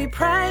your happy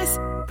price,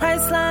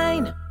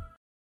 Priceline.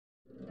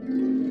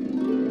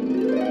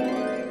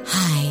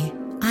 Hi,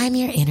 I'm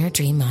your inner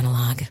dream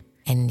monologue,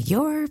 and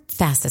you're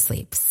fast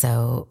asleep,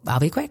 so I'll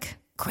be quick.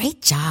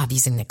 Great job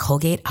using the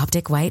Colgate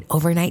Optic White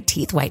Overnight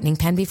Teeth Whitening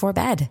Pen before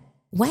bed.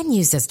 When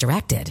used as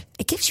directed,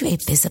 it gives you a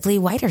visibly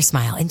whiter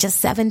smile in just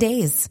 7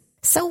 days.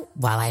 So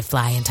while I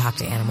fly and talk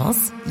to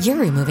animals, you're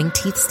removing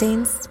teeth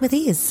stains with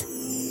ease.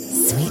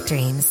 Sweet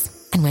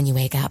dreams. And when you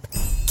wake up,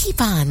 keep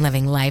on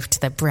living life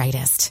to the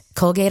brightest.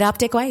 Colgate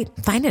Optic White.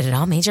 Find it at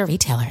all major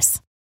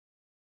retailers.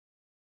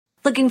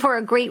 Looking for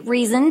a great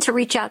reason to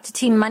reach out to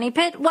Team Money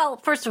Pit? Well,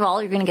 first of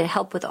all, you're going to get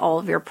help with all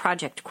of your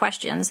project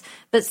questions.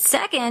 But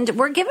second,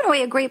 we're giving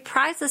away a great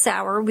prize this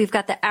hour. We've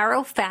got the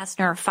Arrow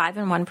Fastener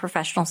 5-in-1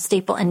 Professional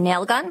Staple and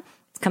Nail Gun.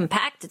 It's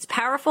compact, it's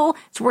powerful,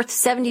 it's worth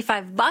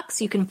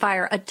 $75. You can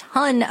fire a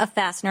ton of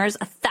fasteners,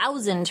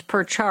 1,000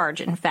 per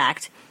charge, in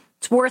fact.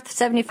 It's worth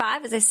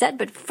 $75, as I said,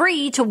 but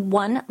free to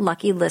one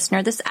lucky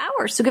listener this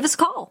hour. So give us a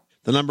call.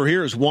 The number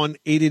here is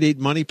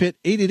 1-888-MONEY-PIT,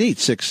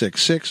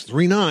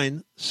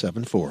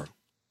 888-666-3974.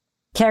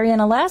 Carrie in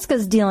Alaska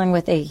is dealing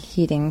with a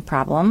heating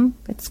problem.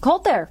 It's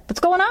cold there.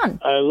 What's going on?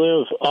 I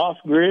live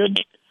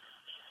off-grid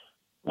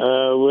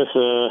with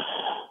a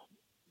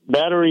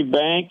battery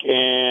bank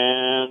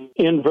and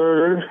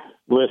inverter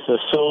with a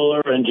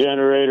solar and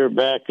generator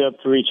backup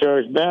to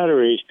recharge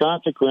batteries.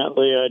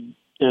 Consequently, I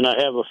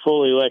have a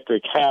fully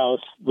electric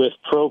house with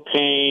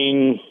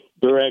propane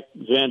direct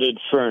vented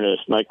furnace.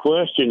 My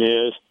question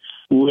is,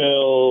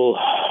 will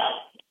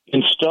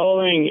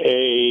installing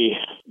a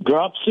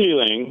drop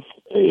ceiling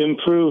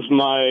improve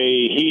my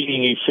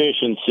heating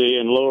efficiency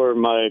and lower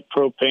my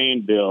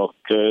propane bill?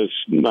 Because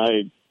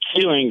my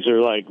ceilings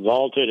are like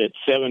vaulted at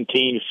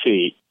 17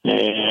 feet.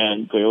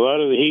 And a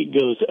lot of the heat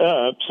goes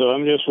up, so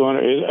I'm just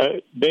wondering,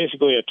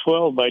 basically a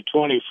 12 by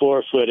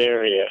 24 foot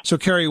area. So,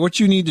 Carrie, what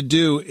you need to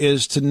do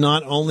is to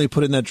not only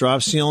put in that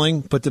drop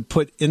ceiling, but to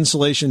put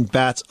insulation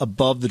bats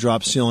above the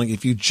drop ceiling.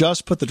 If you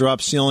just put the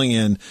drop ceiling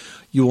in,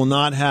 you will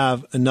not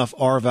have enough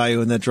R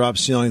value in that drop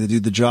ceiling to do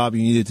the job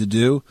you need it to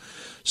do.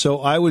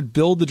 So I would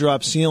build the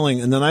drop ceiling,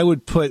 and then I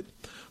would put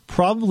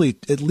probably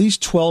at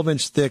least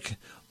 12-inch thick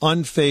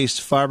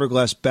unfaced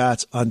fiberglass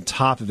bats on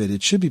top of it.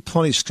 It should be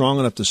plenty strong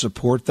enough to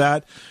support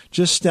that.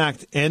 Just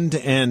stacked end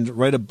to end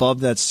right above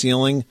that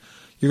ceiling.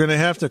 You're going to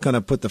have to kind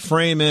of put the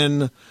frame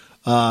in,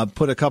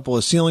 put a couple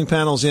of ceiling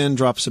panels in,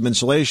 drop some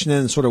insulation in,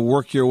 and sort of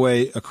work your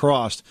way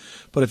across.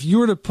 But if you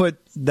were to put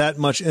that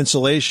much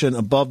insulation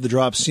above the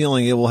drop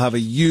ceiling, it will have a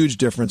huge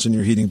difference in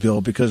your heating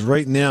bill, because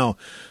right now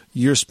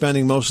you're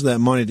spending most of that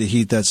money to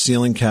heat that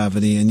ceiling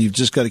cavity, and you've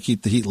just got to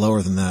keep the heat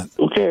lower than that.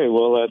 Okay,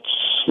 well,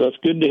 that's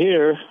good to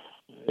hear.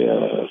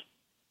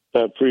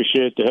 I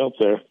appreciate the help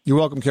there. You're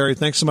welcome, Carrie.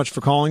 Thanks so much for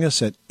calling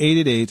us at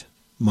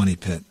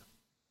 888-MONEY-PIT.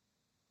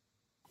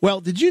 Well,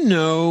 did you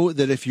know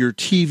that if your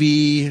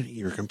TV,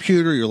 your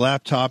computer, your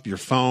laptop, your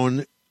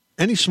phone,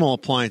 any small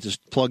appliance is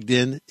plugged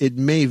in, it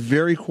may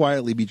very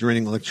quietly be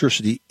draining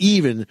electricity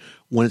even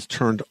when it's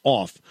turned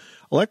off?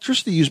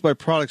 Electricity used by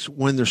products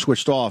when they're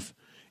switched off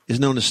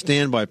is known as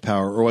standby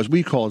power, or as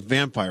we call it,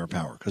 vampire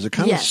power, because it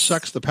kind of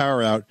sucks the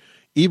power out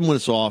even when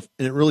it's off,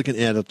 and it really can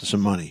add up to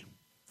some money.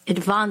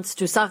 It wants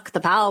to suck the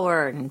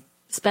power and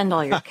spend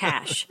all your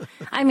cash.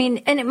 I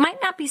mean, and it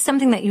might not be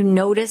something that you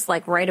notice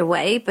like right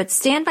away, but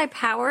standby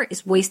power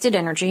is wasted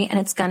energy and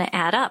it's going to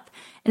add up.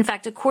 In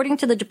fact, according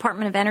to the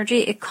Department of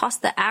Energy, it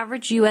costs the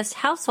average U.S.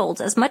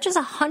 households as much as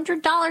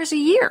 $100 a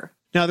year.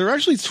 Now, there are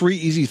actually 3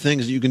 easy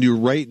things that you can do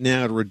right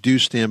now to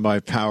reduce standby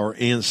power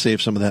and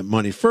save some of that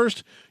money.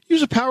 First,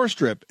 use a power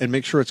strip and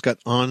make sure it's got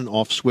on and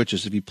off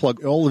switches. If you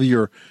plug all of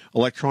your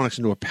electronics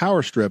into a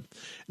power strip,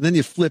 and then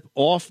you flip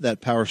off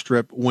that power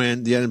strip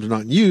when the items are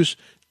not in use,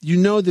 you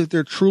know that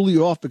they're truly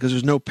off because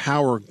there's no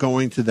power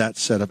going to that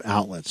set of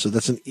outlets. So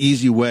that's an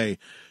easy way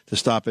to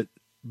stop it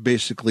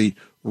basically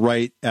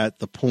right at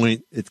the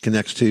point it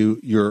connects to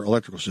your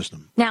electrical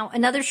system. Now,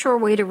 another sure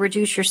way to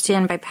reduce your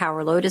standby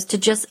power load is to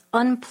just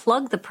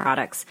unplug the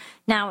products.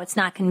 Now, it's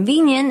not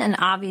convenient, and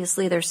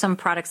obviously there's some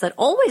products that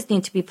always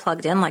need to be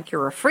plugged in, like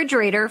your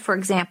refrigerator, for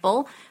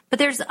example, but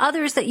there's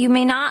others that you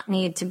may not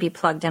need to be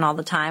plugged in all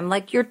the time,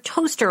 like your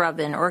toaster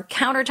oven or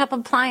countertop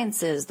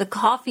appliances, the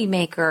coffee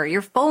maker,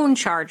 your phone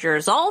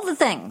chargers, all the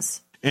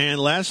things.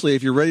 And lastly,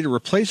 if you're ready to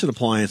replace an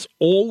appliance,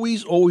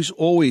 always, always,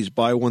 always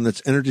buy one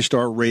that's Energy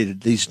Star rated.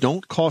 These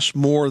don't cost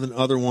more than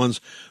other ones,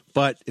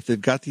 but if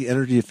they've got the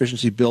energy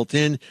efficiency built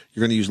in,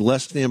 you're going to use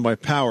less standby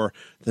power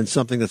than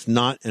something that's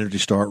not Energy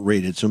Star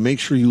rated. So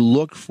make sure you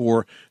look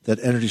for that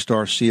Energy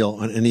Star seal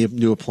on any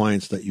new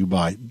appliance that you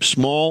buy,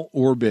 small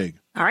or big.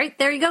 All right,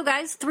 there you go,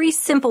 guys. 3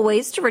 simple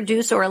ways to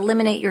reduce or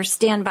eliminate your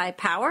standby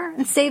power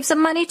and save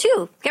some money,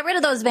 too. Get rid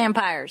of those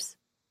vampires.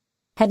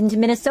 Heading to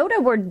Minnesota,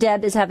 where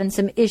Deb is having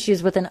some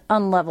issues with an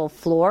unlevel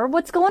floor.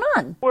 What's going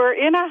on? We're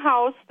in a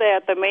house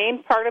that the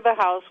main part of the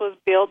house was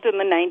built in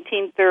the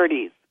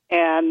 1930s,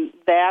 and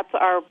that's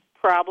our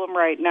problem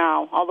right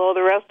now, although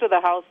the rest of the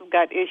house has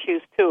got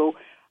issues, too.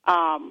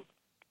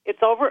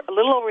 It's a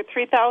little over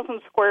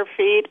 3,000 square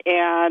feet,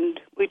 and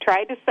we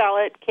tried to sell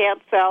it,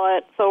 can't sell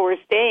it, so we're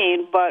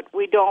staying, but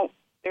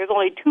there's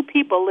only 2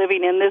 people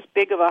living in this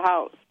big of a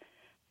house.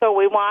 So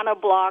we want to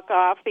block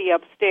off the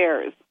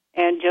upstairs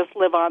and just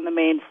live on the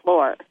main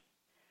floor.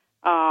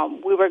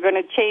 We were going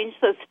to change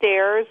the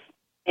stairs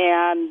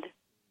and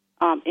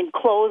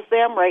enclose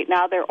them. Right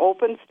now they're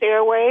open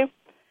stairway.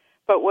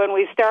 But when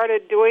we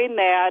started doing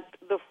that,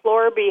 the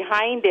floor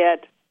behind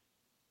it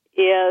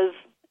is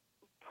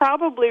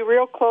probably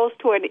real close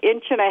to 1.5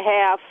 inches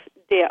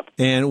dip.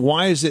 And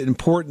why is it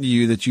important to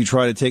you that you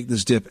try to take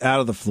this dip out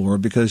of the floor?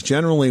 Because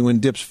generally when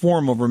dips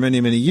form over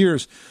many, many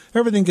years,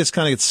 everything gets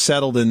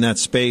settled in that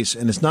space,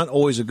 and it's not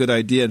always a good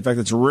idea. In fact,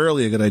 it's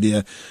rarely a good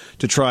idea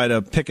to try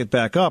to pick it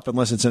back up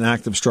unless it's an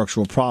active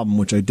structural problem,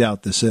 which I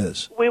doubt this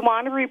is. We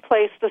want to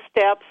replace the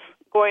steps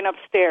going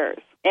upstairs,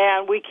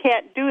 and we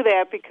can't do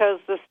that because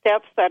the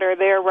steps that are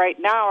there right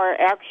now are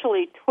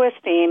actually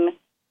twisting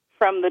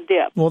from the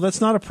dip. Well, that's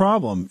not a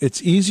problem.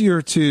 It's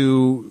easier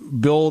to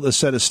build a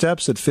set of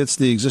steps that fits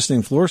the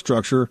existing floor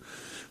structure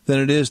than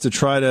it is to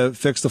try to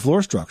fix the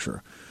floor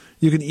structure.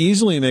 You can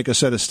easily make a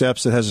set of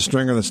steps that has a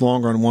stringer that's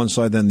longer on one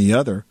side than the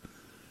other.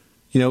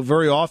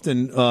 Very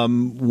often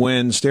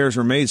when stairs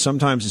are made,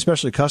 sometimes,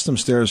 especially custom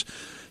stairs,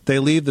 they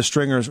leave the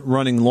stringers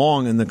running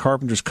long and the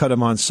carpenters cut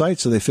them on site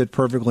so they fit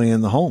perfectly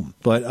in the home.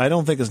 But I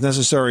don't think it's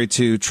necessary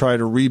to try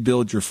to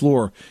rebuild your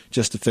floor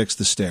just to fix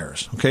the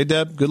stairs. Okay,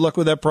 Deb, good luck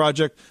with that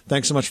project.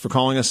 Thanks so much for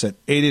calling us at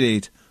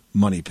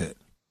 888-MONEY-PIT.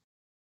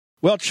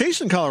 Well, Chase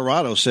in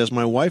Colorado says,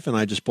 my wife and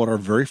I just bought our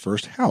very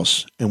first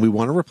house, and we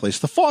want to replace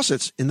the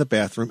faucets in the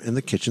bathroom and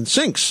the kitchen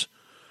sinks.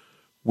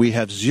 We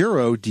have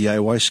zero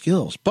DIY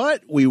skills,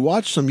 but we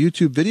watched some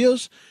YouTube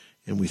videos,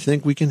 and we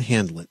think we can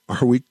handle it.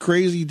 Are we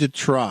crazy to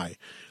try?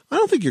 I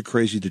don't think you're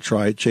crazy to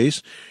try it,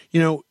 Chase.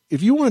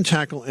 If you want to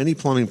tackle any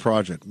plumbing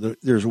project,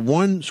 there's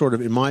one sort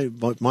of, in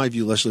my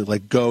view, Leslie,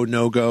 like go,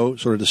 no-go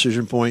sort of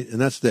decision point, and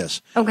that's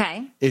this.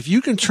 Okay. If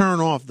you can turn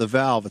off the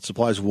valve that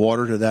supplies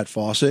water to that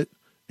faucet,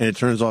 and it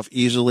turns off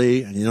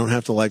easily, and you don't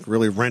have to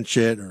really wrench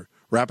it or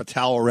wrap a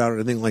towel around it or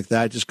anything like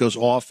that, it just goes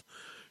off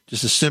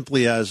just as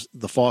simply as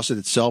the faucet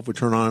itself would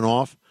turn on and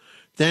off,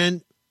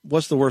 then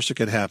what's the worst that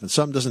could happen?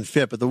 Something doesn't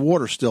fit, but the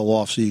water's still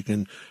off, so you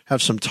can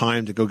have some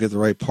time to go get the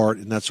right part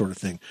and that sort of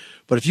thing.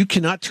 But if you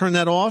cannot turn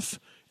that off,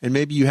 and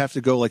maybe you have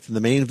to go to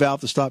the main valve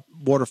to stop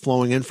water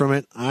flowing in from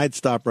it, I'd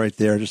stop right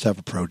there, just have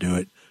a pro do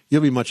it.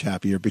 You'll be much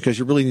happier because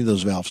you really need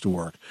those valves to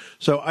work.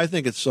 So I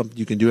think it's something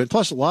you can do. And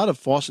plus, a lot of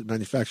faucet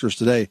manufacturers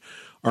today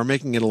are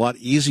making it a lot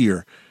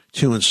easier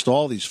to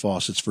install these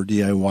faucets for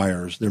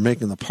DIYers. They're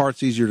making the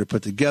parts easier to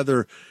put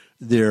together.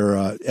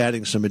 They're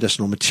adding some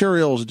additional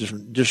materials,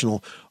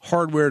 additional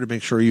hardware to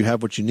make sure you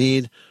have what you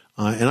need.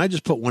 And I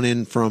just put one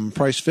in from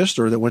Price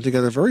Pfister that went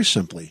together very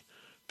simply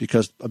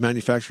because a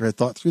manufacturer had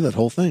thought through that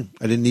whole thing.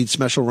 I didn't need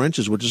special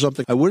wrenches, which is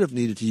something I would have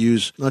needed to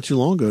use not too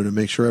long ago to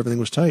make sure everything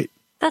was tight.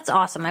 That's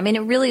awesome. I mean, it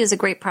really is a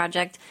great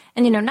project.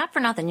 And, not for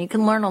nothing, you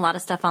can learn a lot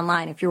of stuff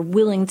online if you're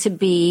willing to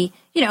be,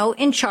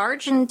 in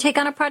charge and take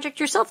on a project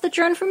yourself that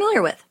you're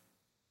unfamiliar with.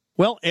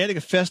 Well, adding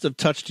a festive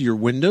touch to your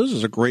windows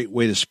is a great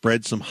way to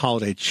spread some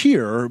holiday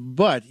cheer,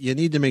 but you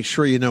need to make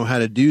sure you know how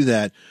to do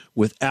that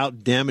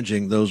without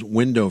damaging those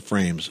window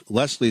frames.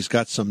 Leslie's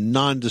got some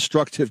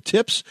non-destructive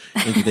tips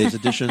in today's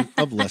edition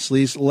of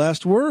Leslie's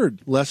Last Word.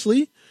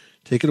 Leslie,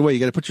 take it away. You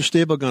got to put your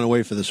staple gun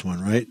away for this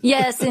one, right?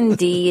 Yes,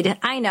 indeed.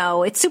 I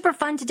know. It's super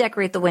fun to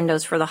decorate the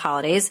windows for the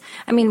holidays.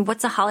 I mean,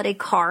 what's a holiday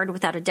card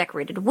without a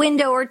decorated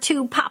window or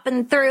two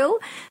popping through?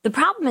 The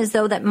problem is,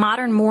 though, that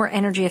modern, more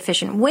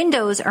energy-efficient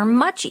windows are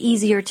much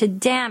easier to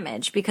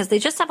damage because they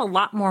just have a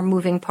lot more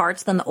moving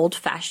parts than the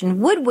old-fashioned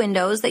wood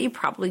windows that you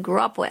probably grew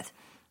up with.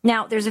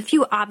 Now, there's a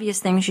few obvious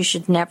things you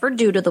should never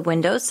do to the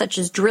windows, such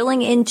as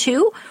drilling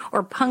into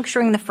or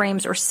puncturing the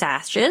frames or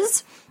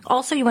sashes.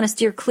 Also, you want to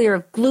steer clear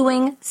of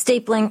gluing,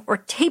 stapling, or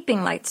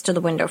taping lights to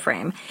the window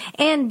frame.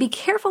 And be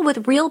careful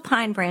with real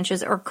pine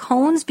branches or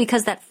cones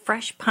because that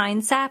fresh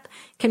pine sap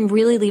can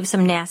really leave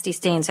some nasty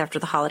stains after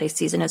the holiday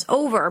season is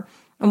over.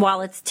 And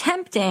while it's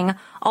tempting,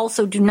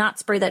 also do not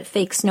spray that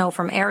fake snow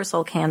from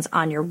aerosol cans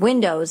on your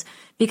windows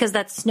because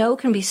that snow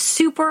can be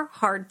super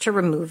hard to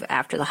remove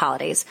after the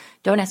holidays.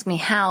 Don't ask me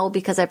how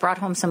because I brought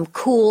home some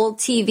cool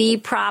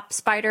TV prop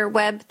spider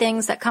web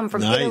things that come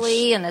from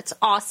Italy, and it's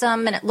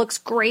awesome and it looks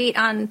great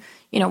on,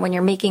 when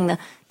you're making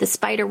the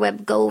spider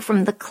web go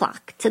from the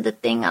clock to the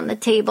thing on the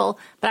table.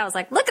 But I was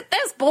like, look at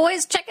this,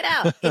 boys, check it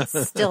out.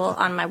 It's still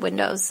on my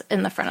windows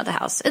in the front of the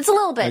house. It's a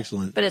little bit,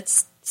 but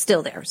it's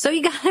still there. So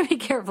you got to be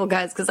careful,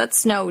 guys, because that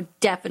snow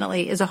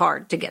definitely is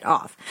hard to get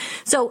off.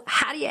 So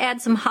how do you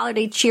add some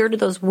holiday cheer to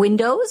those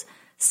windows?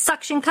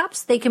 Suction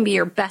cups, they can be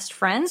your best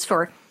friends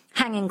for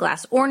hanging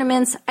glass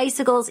ornaments,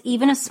 icicles,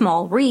 even a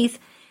small wreath.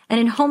 And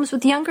in homes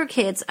with younger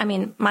kids, I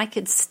mean, my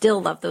kids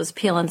still love those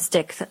peel and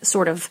stick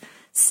sort of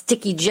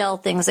sticky gel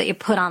things that you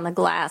put on the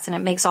glass, and it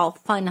makes all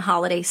fun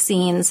holiday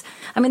scenes.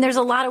 I mean, there's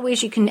a lot of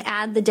ways you can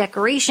add the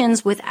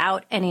decorations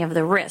without any of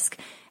the risk.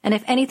 And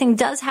if anything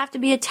does have to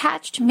be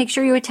attached, make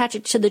sure you attach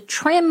it to the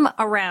trim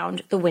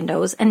around the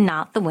windows and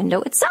not the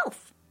window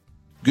itself.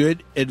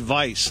 Good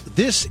advice.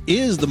 This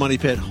is the Money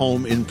Pit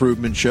Home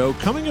Improvement Show.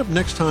 Coming up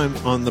next time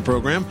on the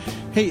program,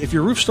 hey, if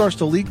your roof starts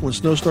to leak when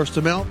snow starts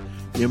to melt,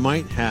 you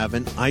might have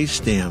an ice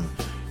dam.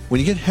 When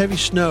you get heavy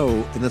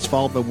snow and that's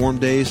followed by warm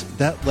days,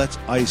 that lets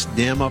ice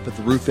dam up at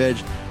the roof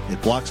edge.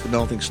 It blocks the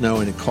melting snow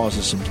and it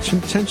causes some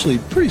potentially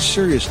pretty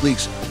serious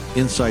leaks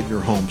inside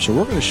your home. So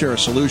we're going to share a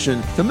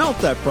solution to melt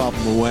that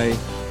problem away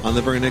on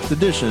the very next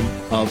edition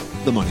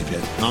of The Money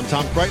Pit. I'm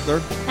Tom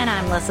Kreitler. And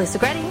I'm Leslie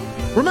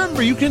Segretti.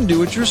 Remember, you can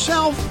do it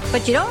yourself,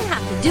 but you don't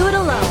have to do it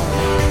alone.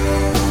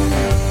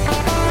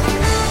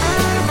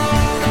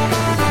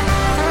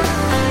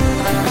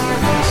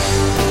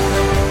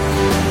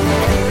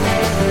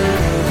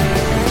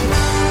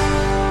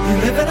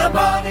 Live in a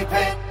money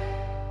pit.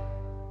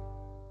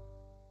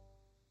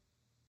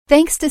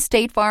 Thanks to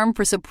State Farm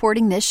for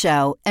supporting this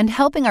show and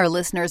helping our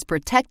listeners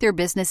protect their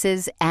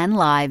businesses and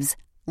lives.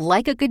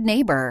 Like a good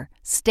neighbor,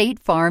 State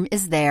Farm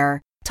is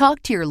there.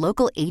 Talk to your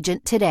local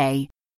agent today.